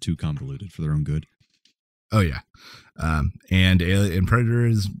that get too convoluted for their own good. Oh yeah. And Predator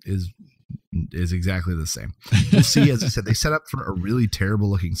is exactly the same. We'll see. As I said, they set up for a really terrible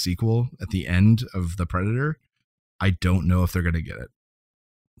looking sequel at the end of the Predator. I don't know if they're going to get it.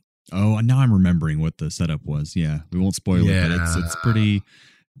 Oh, now I'm remembering what the setup was. Yeah, we won't spoil it, but it's pretty.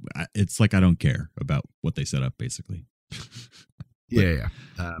 It's like I don't care about what they set up, basically. But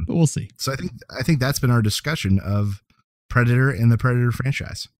we'll see. So I think that's been our discussion of Predator and the Predator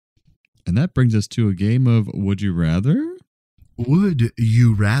franchise. And that brings us to a game of Would You Rather? Would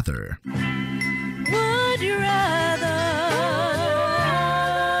you rather? Would you rather?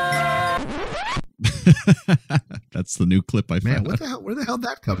 That's the new clip I found. Man, where the hell did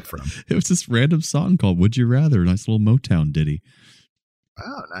that come from? It was this random song called Would You Rather, a nice little Motown ditty.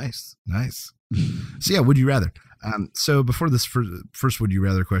 Oh, nice. So yeah, would you rather? So before this first would you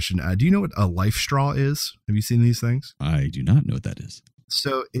rather question, do you know what a life straw is? Have you seen these things? I do not know what that is.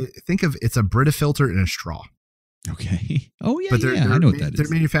 So think of it's a Brita filter in a straw. Okay. Oh yeah, but I know what that is. They're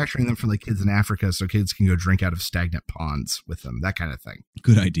manufacturing them for like kids in Africa, so kids can go drink out of stagnant ponds with them. That kind of thing.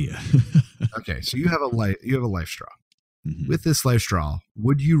 Good idea. Okay, so you have a life straw. Mm-hmm. With this life straw,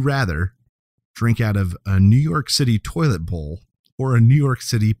 would you rather drink out of a New York City toilet bowl or a New York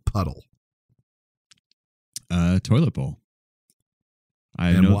City puddle? Toilet bowl.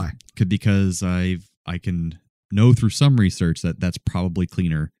 And know why? Because I can know through some research that that's probably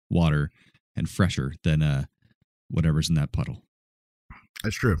cleaner water and fresher than whatever's in that puddle.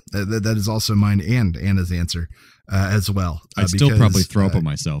 That's true. That is also mine and Anna's answer as well. I'd still probably throw up on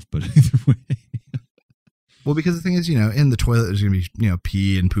myself, but either way. Well, because the thing is, in the toilet there's going to be,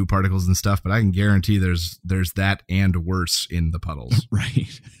 pee and poo particles and stuff, but I can guarantee there's that and worse in the puddles.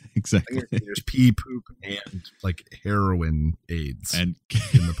 Right. Exactly. There's pee, poop, and like heroin aids and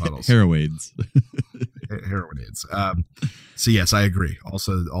in the puddles. Heroids. Heroin aids. So yes, I agree.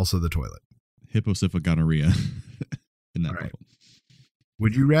 Also the toilet. Hipposyphogonorrhea in that puddle.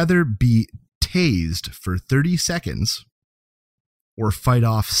 Would you rather be tased for 30 seconds or fight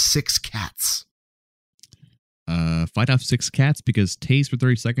off 6 cats? Fight off 6 cats because tased for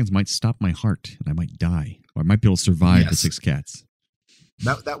 30 seconds might stop my heart and I might die. Or I might be able to survive the 6 cats.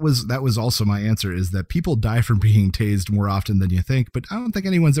 That was also my answer, is that people die from being tased more often than you think, but I don't think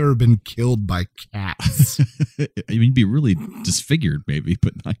anyone's ever been killed by cats. I mean, you'd be really disfigured maybe,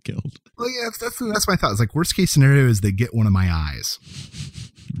 but not killed. Well, yeah, that's my thought. It's like worst case scenario is they get one of my eyes.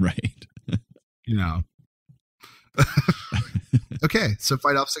 Right. Okay, so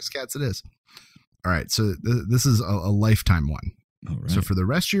fight off 6 cats it is. All right, so this is a lifetime one. All right. So for the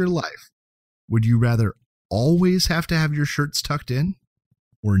rest of your life, would you rather always have to have your shirts tucked in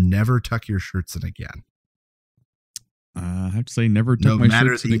or never tuck your shirts in again? I have to say never tuck my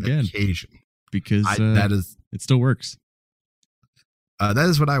shirts in again. Occasion. Because it still works. That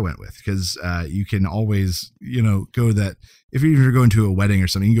is what I went with, because you can always, go that if you're going to a wedding or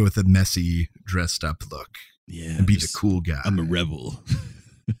something, you can go with the messy, dressed up look. Yeah. And be the cool guy. I'm a rebel.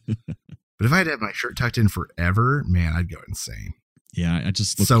 But if I had to have my shirt tucked in forever, man, I'd go insane. Yeah, I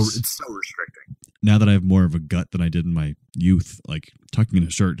just look it's so restricting. Now that I have more of a gut than I did in my youth, like tucking in a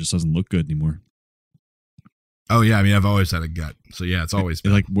shirt just doesn't look good anymore. Oh yeah, I mean I've always had a gut, so yeah, it's always it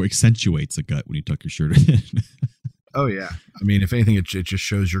like accentuates a gut when you tuck your shirt in. Oh yeah, I mean if anything, it just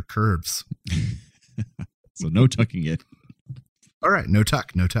shows your curves. So no tucking it. All right, no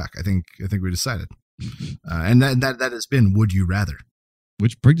tuck. I think we decided, and that has been Would You Rather.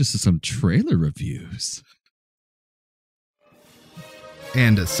 Which brings us to some trailer reviews.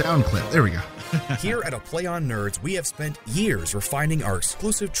 And a sound clip. There we go. Here at A Play on Nerds, we have spent years refining our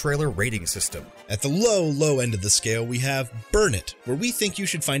exclusive trailer rating system. At the low end of the scale, we have Burn It, where we think you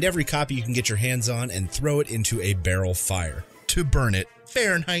should find every copy you can get your hands on and throw it into a barrel fire. To burn it,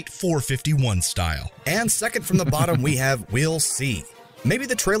 Fahrenheit 451 style. And second from the bottom, we have We'll See. Maybe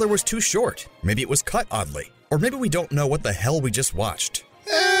the trailer was too short. Maybe it was cut oddly. Or maybe we don't know what the hell we just watched.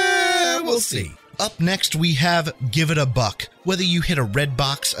 We'll see. up next we have Give It a Buck. Whether you hit a red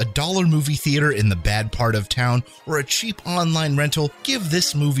box, a dollar movie theater in the bad part of town, or a cheap online rental, give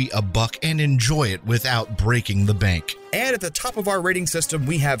this movie a buck and enjoy it without breaking the bank. And at the top of our rating system,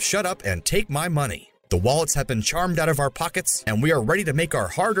 we have Shut Up and Take My Money. The wallets have been charmed out of our pockets, and we are ready to make our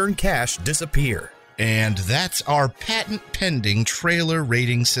hard-earned cash disappear. And that's our patent-pending trailer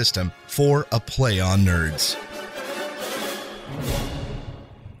rating system for A Play on Nerds.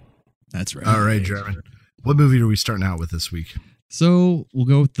 That's right. All right, German. What movie are we starting out with this week? So we'll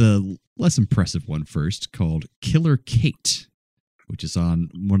go with the less impressive one first, called Killer Kate, which is on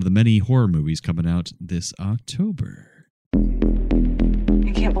one of the many horror movies coming out this October.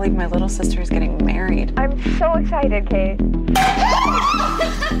 I can't believe my little sister is getting married. I'm so excited, Kate.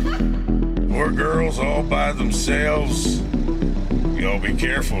 Poor girls all by themselves. Y'all be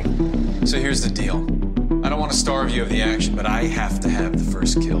careful. So here's the deal. I don't want to starve you of the action, but I have to have the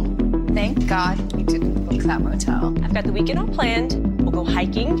first kill. Thank God you didn't book that motel. I've got the weekend all planned. We'll go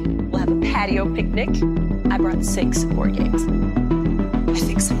hiking. We'll have a patio picnic. I brought 6 board games. I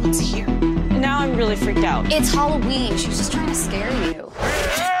think someone's here. And now I'm really freaked out. It's Halloween. She's just trying to scare you.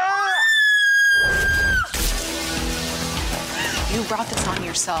 You brought this on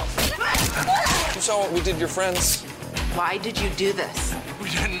yourself. You saw what we did to your friends. Why did you do this? We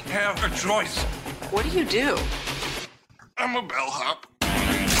didn't have a choice. What do you do? I'm a bellhop.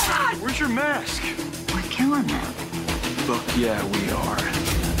 Where's your mask? We're killing them. Fuck yeah, we are.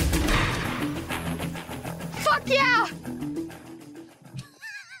 Fuck yeah!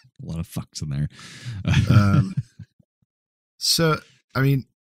 A lot of fucks in there. So, I mean,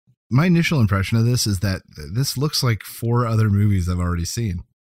 my initial impression of this is that this looks like 4 other movies I've already seen.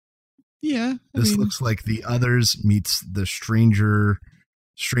 Yeah. This looks like The Others meets The Strangers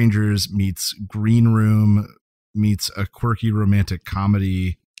meets Green Room meets a quirky romantic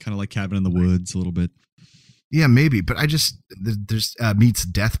comedy. Kind of like Cabin in the Woods a little bit. Yeah, maybe. But there's meets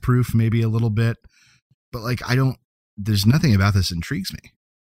Death Proof maybe a little bit. But like, there's nothing about this intrigues me.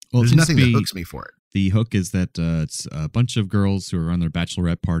 Well, there's nothing that hooks me for it. The hook is that it's a bunch of girls who are on their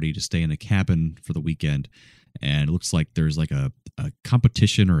bachelorette party to stay in a cabin for the weekend. And it looks like there's like a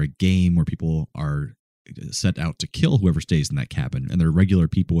competition or a game where people are set out to kill whoever stays in that cabin. And they're regular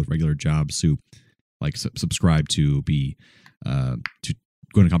people with regular jobs who like subscribe to be to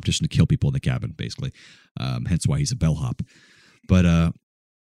go in a competition to kill people in the cabin, basically. Hence why he's a bellhop. But I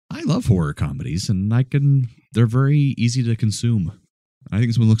love horror comedies, and they're very easy to consume. I think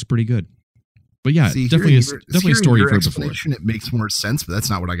this one looks pretty good. But yeah, definitely a story you've heard before. It makes more sense, but that's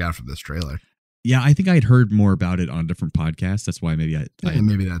not what I got from this trailer. Yeah, I think I had heard more about it on a different podcast. That's why maybe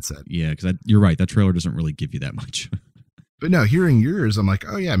maybe that's it. Yeah, because you're right. That trailer doesn't really give you that much. But no, hearing yours, I'm like,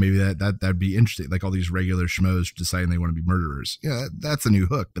 oh yeah, maybe that'd be interesting. Like all these regular schmoes deciding they want to be murderers. Yeah, that's a new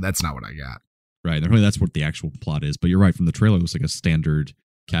hook, but that's not what I got. Right. That's what the actual plot is. But you're right. From the trailer, it looks like a standard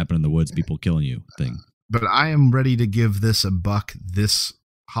cabin in the woods, people killing you thing. But I am ready to give this a buck this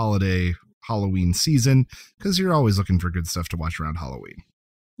Halloween season, because you're always looking for good stuff to watch around Halloween.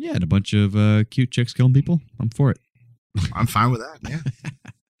 Yeah, and a bunch of cute chicks killing people. I'm for it. I'm fine with that. Yeah.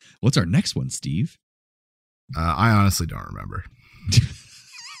 What's our next one, Steve? I honestly don't remember.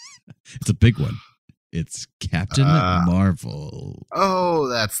 It's a big one. It's Captain Marvel. Oh,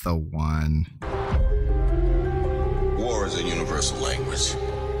 that's the one. War is a universal language.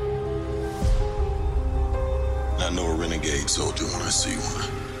 I know a renegade soldier when I see one.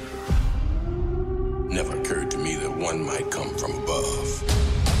 Never occurred to me that one might come from above.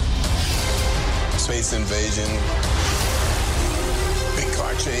 Space invasion, big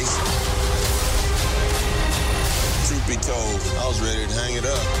car chase. Truth be told, I was ready to hang it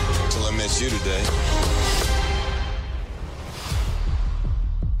up until I met you today.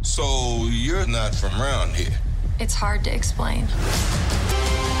 So you're not from around here? It's hard to explain.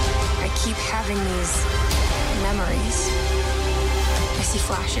 I keep having these memories. I see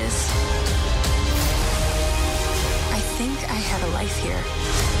flashes. I think I had a life here.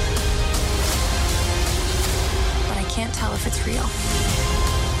 But I can't tell if it's real.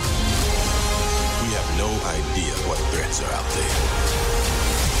 We have no idea what threats are out there.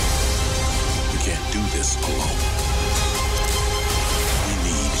 We can't do this alone. We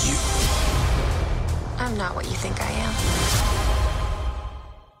need you. I'm not what you think I am.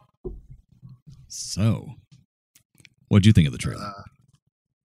 So, what'd you think of the trailer?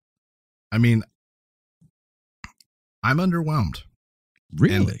 I mean, I'm underwhelmed.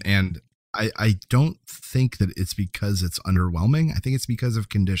 Really? And I don't think that it's because it's underwhelming. I think it's because of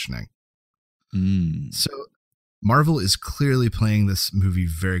conditioning. So Marvel is clearly playing this movie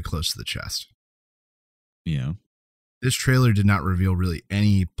very close to the chest. Yeah. This trailer did not reveal really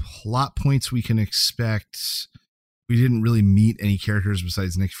any plot points we can expect. We didn't really meet any characters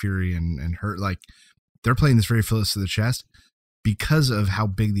besides Nick Fury and her. Like, they're playing this very close to the chest because of how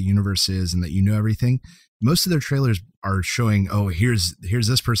big the universe is and that you know everything. Most of their trailers are showing, oh, here's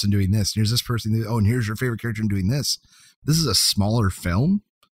this person doing this. Here's this person. Oh, and here's your favorite character doing this. This is a smaller film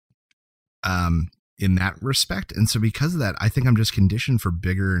in that respect. And so because of that, I think I'm just conditioned for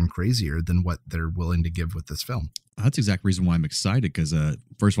bigger and crazier than what they're willing to give with this film. That's the exact reason why I'm excited, because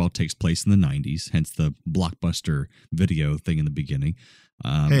first of all, it takes place in the 90s, hence the blockbuster video thing in the beginning.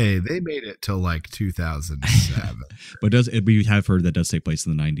 Hey, they made it till like 2007. But we have heard that does take place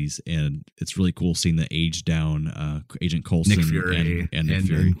in the 90s, and it's really cool seeing the aged down Agent Coulson Nick Fury and Nick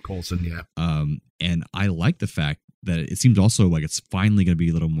Fury. And Coulson, yeah. And I like the fact that it seems also like it's finally going to be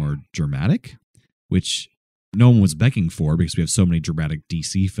a little more dramatic, which no one was begging for because we have so many dramatic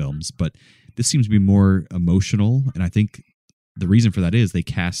DC films, but this seems to be more emotional. And I think the reason for that is they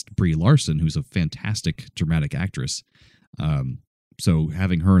cast Brie Larson, who's a fantastic dramatic actress. So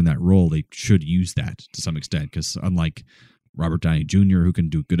having her in that role, they should use that to some extent, because unlike Robert Downey Jr., who can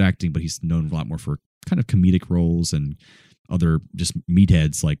do good acting, but he's known a lot more for kind of comedic roles and other just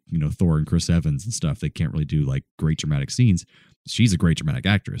meatheads like, Thor and Chris Evans and stuff. They can't really do like great dramatic scenes. She's a great dramatic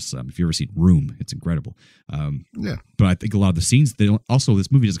actress. If you've ever seen Room, it's incredible. Yeah. But I think a lot of the scenes, they don't. Also,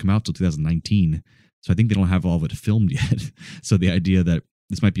 this movie doesn't come out till 2019, so I think they don't have all of it filmed yet. So the idea that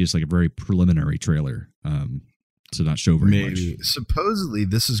this might be just like a very preliminary trailer, to not show very much. Supposedly,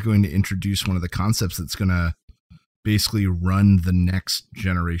 this is going to introduce one of the concepts that's going to basically run the next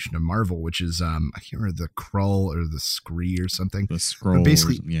generation of Marvel, which is I can't remember, the Skrull or the Scree or something. The Skrull, but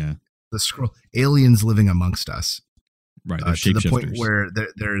basically, yeah, the Skrull, aliens living amongst us. Right, to the point where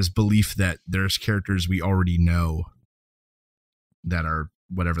there is belief that there's characters we already know that are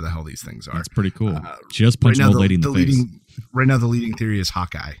whatever the hell these things are. That's pretty cool. She does punch an old lady in the face. Right now, the leading theory is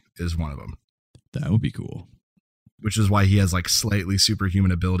Hawkeye is one of them. That would be cool. Which is why he has like slightly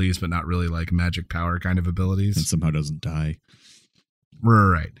superhuman abilities, but not really like magic power kind of abilities. And somehow doesn't die.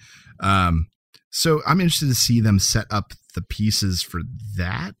 Right. So I'm interested to see them set up the pieces for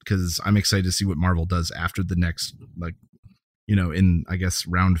that, because I'm excited to see what Marvel does after the next, like, in, I guess,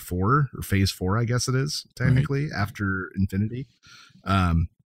 round 4 or phase 4, I guess it is technically after Infinity.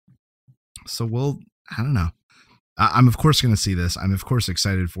 So I don't know. I'm of course going to see this. I'm of course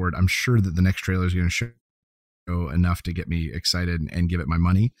excited for it. I'm sure that the next trailer is going to show enough to get me excited and give it my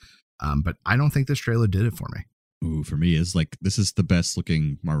money. But I don't think this trailer did it for me. Ooh, for me, this is the best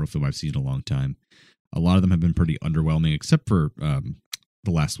looking Marvel film I've seen in a long time. A lot of them have been pretty underwhelming, except for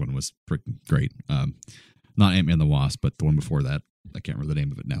the last one was freaking great. Not Ant-Man and the Wasp, but the one before that. I can't remember the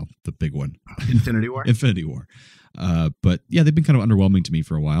name of it now. The big one. Infinity War? Infinity War. But yeah, they've been kind of underwhelming to me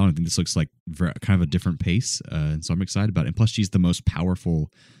for a while. And I think this looks like kind of a different pace. And so I'm excited about it. And plus, she's the most powerful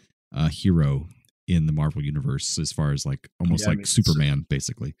hero in the Marvel universe, as far as like almost Superman,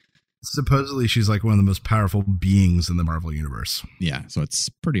 basically. Supposedly she's like one of the most powerful beings in the Marvel universe. Yeah, so it's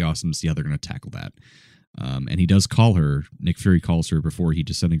pretty awesome to see how they're going to tackle that. And he does call her, Nick Fury calls her before he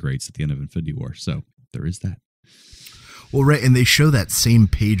disintegrates at the end of Infinity War. So there is that. Well, right, and they show that same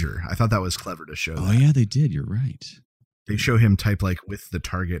pager. I thought that was clever to show. Oh, yeah, they did. You're right. They show him type like with the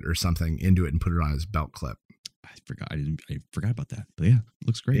target or something into it and put it on his belt clip. I forgot about that. But yeah, it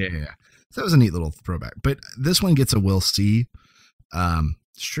looks great. Yeah. So that was a neat little throwback. But this one gets a we'll see.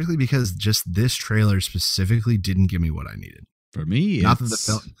 Strictly because just this trailer specifically didn't give me what I needed. For me, not that the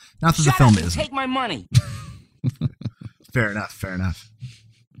film isn't. Take my money. Fair enough.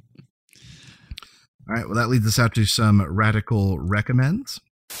 All right, well, that leads us out to some radical recommends.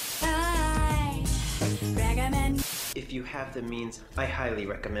 If you have the means, I highly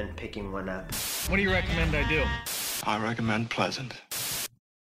recommend picking one up. What do you recommend I do? I recommend Pleasant.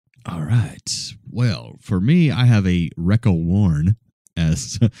 All right. Well, for me, I have a Reco-Warn,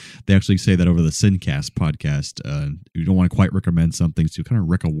 as they actually say that over the Sincast podcast. You don't want to quite recommend something, so you kind of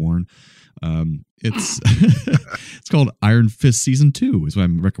Reco-Warn. It's it's called Iron Fist Season 2 is what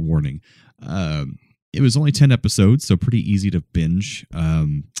I'm Reco-Warning. It was only 10 episodes, so pretty easy to binge.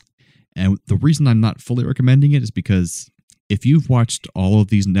 And the reason I'm not fully recommending it is because if you've watched all of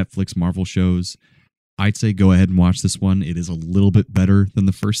these Netflix Marvel shows, I'd say go ahead and watch this one. It is a little bit better than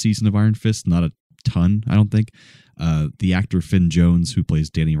the first season of Iron Fist. Not a ton, I don't think. The actor Finn Jones, who plays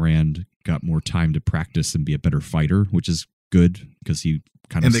Danny Rand, got more time to practice and be a better fighter, which is good because he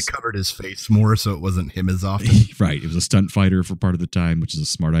kind of... And they covered his face more so it wasn't him as often. Right. It was a stunt fighter for part of the time, which is a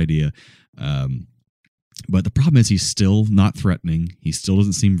smart idea. But the problem is he's still not threatening. He still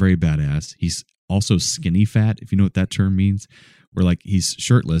doesn't seem very badass. He's also skinny fat, if you know what that term means. Where like he's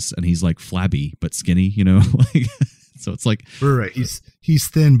shirtless and he's like flabby but skinny, like So it's like, right. He's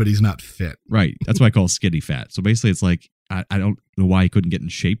thin, but he's not fit. Right. That's why I call skinny fat. So basically, it's like I don't know why he couldn't get in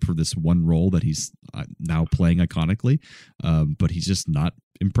shape for this one role that he's now playing iconically, but he's just not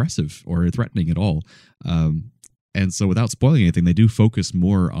impressive or threatening at all. And so without spoiling anything, they do focus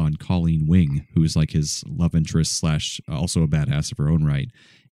more on Colleen Wing, who's like his love interest / also a badass of her own right.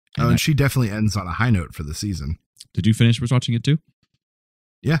 And she definitely ends on a high note for the season. Did you finish watching it too?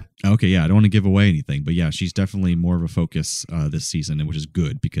 Yeah. Okay, yeah. I don't want to give away anything, but yeah, she's definitely more of a focus this season, and which is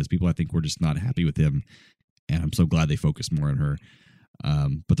good because people I think were just not happy with him, and I'm so glad they focused more on her.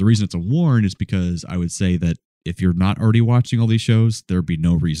 But the reason it's a warn is because I would say that if you're not already watching all these shows, there'd be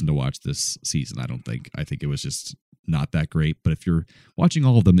no reason to watch this season, I don't think. I think it was just not that great. But if you're watching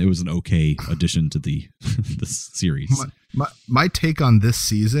all of them, it was an okay addition to the series. My take on this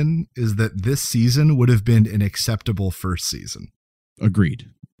season is that this season would have been an acceptable first season. Agreed.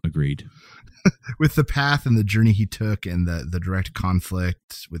 With the path and the journey he took and the direct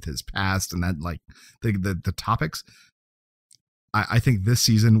conflict with his past and that like the topics, I think this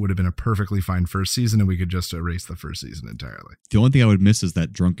season would have been a perfectly fine first season and we could just erase the first season entirely. The only thing I would miss is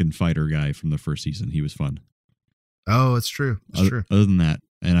that drunken fighter guy from the first season. He was fun. Oh, it's true. It's true. Other than that,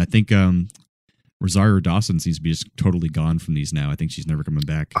 and I think Rosario Dawson seems to be just totally gone from these now. I think she's never coming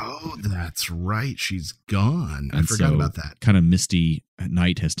back. Oh, that's right. She's gone. And I forgot about that. Kind of Misty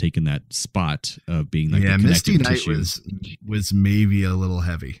Knight has taken that spot of being like the Misty Knight tissue. was maybe a little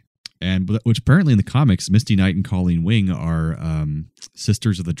heavy. And which apparently in the comics, Misty Knight and Colleen Wing are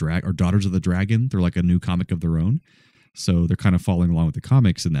sisters of the or daughters of the dragon. They're like a new comic of their own. So they're kind of following along with the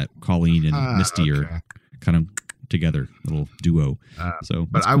comics in that Colleen and Misty are kind of together, little duo.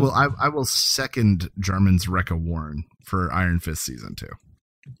 But I will second Jarman's Rekka Warren for Iron Fist season 2.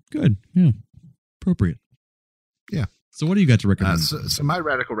 Good. Yeah. Appropriate. Yeah. So what do you got to recommend? So my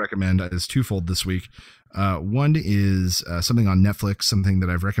radical recommend is twofold this week. One is something on Netflix, something that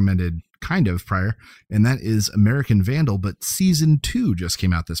I've recommended kind of prior, and that is American Vandal, but season 2 just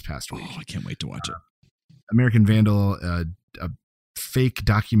came out this past week. Oh, I can't wait to watch it. American Vandal, a fake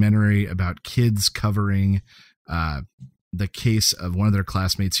documentary about kids covering the case of one of their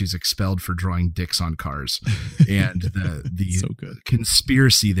classmates who's expelled for drawing dicks on cars and the so good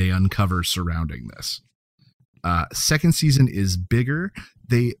conspiracy they uncover surrounding this. Second season is bigger.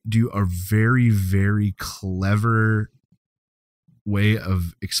 They do a very, very clever way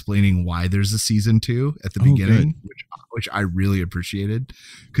of explaining why there's a season 2 at the beginning, which I really appreciated,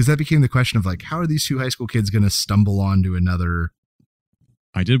 because that became the question of like, how are these two high school kids going to stumble onto another?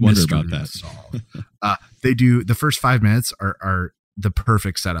 I did wonder about that. They do the first 5 minutes are the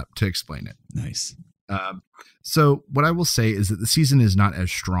perfect setup to explain it. Nice. So what I will say is that the season is not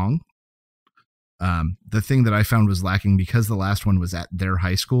as strong. The thing that I found was lacking because the last one was at their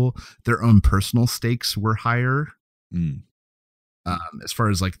high school, their own personal stakes were higher. As far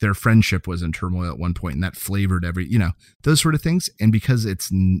as like their friendship was in turmoil at one point, and that flavored those sort of things. And because it's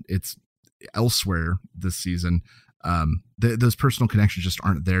elsewhere this season, those personal connections just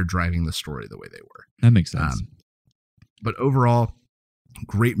aren't there driving the story the way they were. That makes sense. But overall,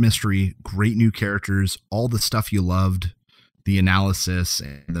 great mystery, great new characters, all the stuff you loved, the analysis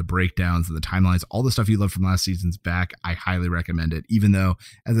and the breakdowns and the timelines, all the stuff you loved from last season's back. I highly recommend it, even though,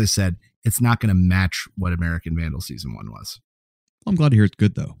 as I said, it's not going to match what American Vandal season 1 was. I'm glad to hear it's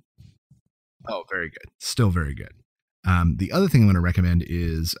good though. Oh, very good. Still very good. The other thing I'm going to recommend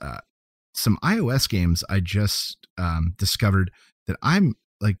is some iOS games I just discovered that I'm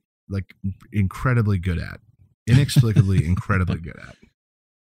like incredibly good at, inexplicably incredibly good at.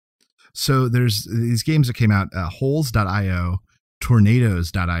 So there's these games that came out, Holes.io,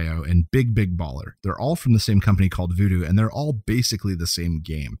 Tornadoes.io, and Big Baller. They're all from the same company called Voodoo, and they're all basically the same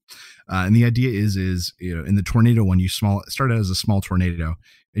game. And the idea is in the tornado one, you start out as a small tornado,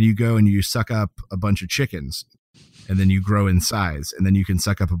 and you go and you suck up a bunch of chickens, and then you grow in size, and then you can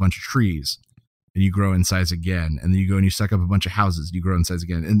suck up a bunch of trees, and you grow in size again, and then you go and you suck up a bunch of houses, you grow in size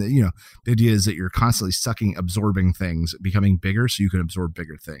again. And the idea is that you're constantly absorbing things, becoming bigger so you can absorb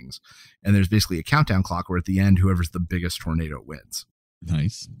bigger things. And there's basically a countdown clock where at the end, whoever's the biggest tornado wins.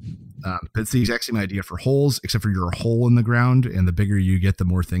 Nice. But it's the exact same idea for holes, except for you're a hole in the ground, and the bigger you get, the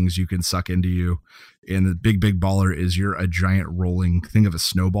more things you can suck into you. And the Big Baller is you're a giant rolling thing of a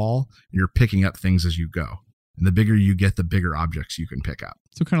snowball, and you're picking up things as you go. And the bigger you get, the bigger objects you can pick up.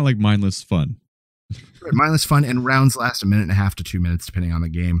 So kind of like mindless fun. Mindless fun, and rounds last 1.5 to 2 minutes depending on the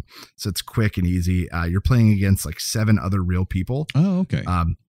game, so it's quick and easy. You're playing against like 7 other real people. Oh, okay.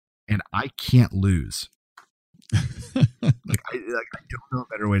 And I can't lose. I don't know a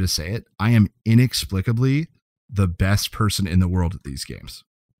better way to say it. I am inexplicably the best person in the world at these games.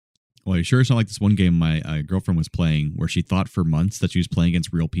 Well, you sure it's not like this one game my girlfriend was playing where she thought for months that she was playing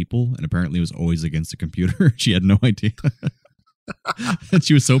against real people, and apparently it was always against a computer. She had no idea. And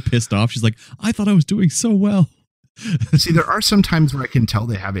she was so pissed off. She's like, I thought I was doing so well. See, there are some times where I can tell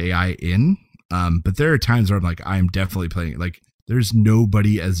they have AI in, but there are times where I'm like, I'm definitely playing. Like, there's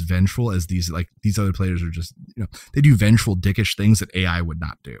nobody as vengeful as these other players are just, they do vengeful, dickish things that AI would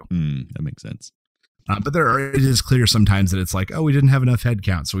not do. That makes sense. But it is clear sometimes that it's like, oh, we didn't have enough head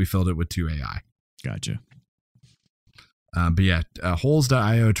count, so we filled it with 2 AI. Gotcha. But yeah,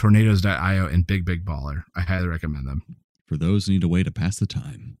 holes.io, tornadoes.io, and Big Big Baller. I highly recommend them. For those who need a way to pass the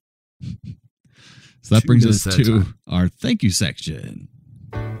time. So that brings us to our thank you section.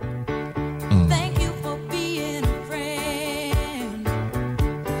 Thank you for being a friend.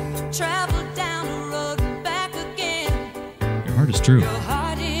 Travel down the road and back again. Your heart is true. Your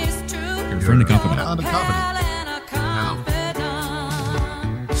heart is true. You're a friend and confidant. Pal and a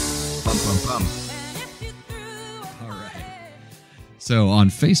confidant. Bum, bum, bum. All right. So on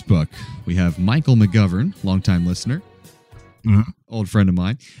Facebook, we have Michael McGovern, longtime listener. Mm-hmm. Old friend of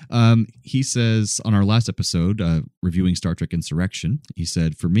mine. He says on our last episode, reviewing Star Trek Insurrection, he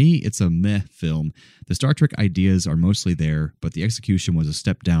said, for me, it's a meh film. The Star Trek ideas are mostly there, but the execution was a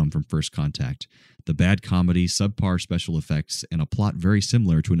step down from First Contact. The bad comedy, subpar special effects, and a plot very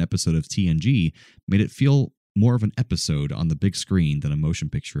similar to an episode of TNG made it feel more of an episode on the big screen than a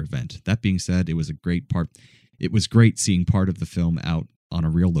motion picture event. That being said, it was great seeing part of the film out on a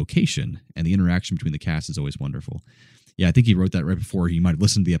real location, and the interaction between the cast is always wonderful. Yeah, I think he wrote that right before he might have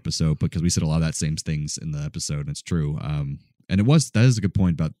listened to the episode, because we said a lot of that same things in the episode, and it's true. And that is a good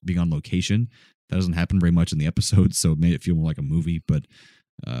point about being on location. That doesn't happen very much in the episode, so it made it feel more like a movie. But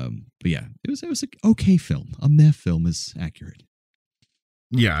yeah, it was an okay film. A meh film is accurate.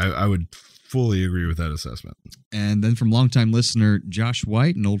 Yeah, I would fully agree with that assessment. And then from longtime listener Josh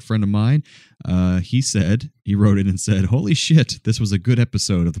White, an old friend of mine, he wrote in and said, holy shit, this was a good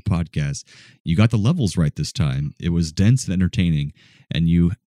episode of the podcast. You got the levels right this time. It was dense and entertaining. And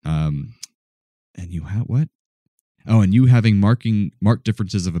you having marked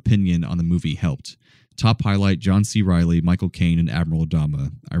differences of opinion on the movie helped. Top highlight, John C. Reilly, Michael Caine, and Admiral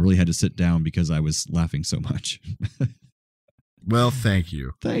Adama. I really had to sit down because I was laughing so much. Well, thank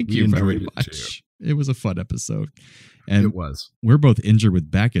you. Thank you very much. It was a fun episode. And it was. We're both injured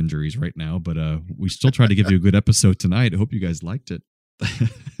with back injuries right now, but we still tried to give you a good episode tonight. I hope you guys liked it.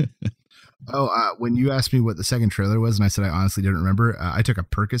 When you asked me what the second trailer was, and I said I honestly didn't remember, I took a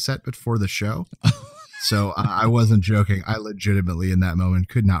Percocet before the show. So I wasn't joking. I legitimately, in that moment,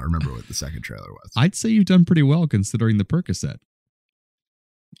 could not remember what the second trailer was. I'd say you've done pretty well considering the Percocet.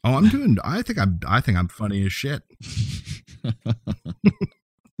 Oh, I think I'm funny as shit.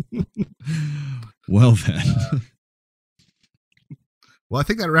 Well then. Well, I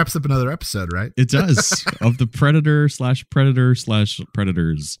think that wraps up another episode, right? It does. Of the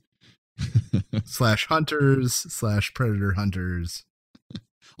Predator/Predators. /Hunters/Predator Hunters.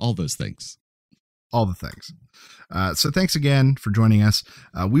 All those things. All the things. So thanks again for joining us.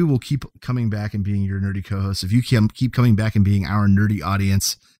 We will keep coming back and being your nerdy co-host. If you keep coming back and being our nerdy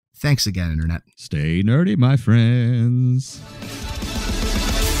audience, thanks again, Internet. Stay nerdy, my friends.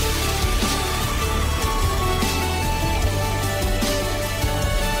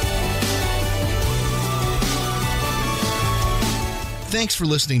 Thanks for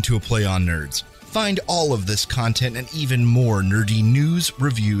listening to A Play on Nerds. Find all of this content and even more nerdy news,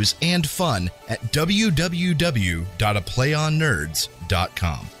 reviews, and fun at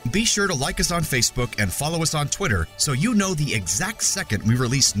www.aplayonnerds.com. Be sure to like us on Facebook and follow us on Twitter so you know the exact second we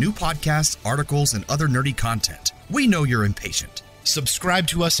release new podcasts, articles, and other nerdy content. We know you're impatient. Subscribe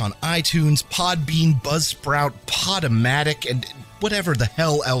to us on iTunes, Podbean, Buzzsprout, Podomatic, and whatever the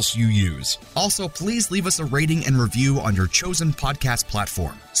hell else you use. Also, please leave us a rating and review on your chosen podcast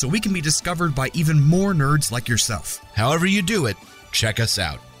platform so we can be discovered by even more nerds like yourself. However you do it, check us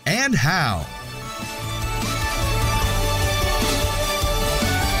out. And how.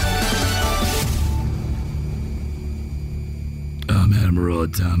 I'm Admiral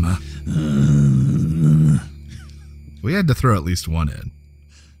Adama. We had to throw at least one in.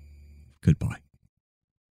 Goodbye.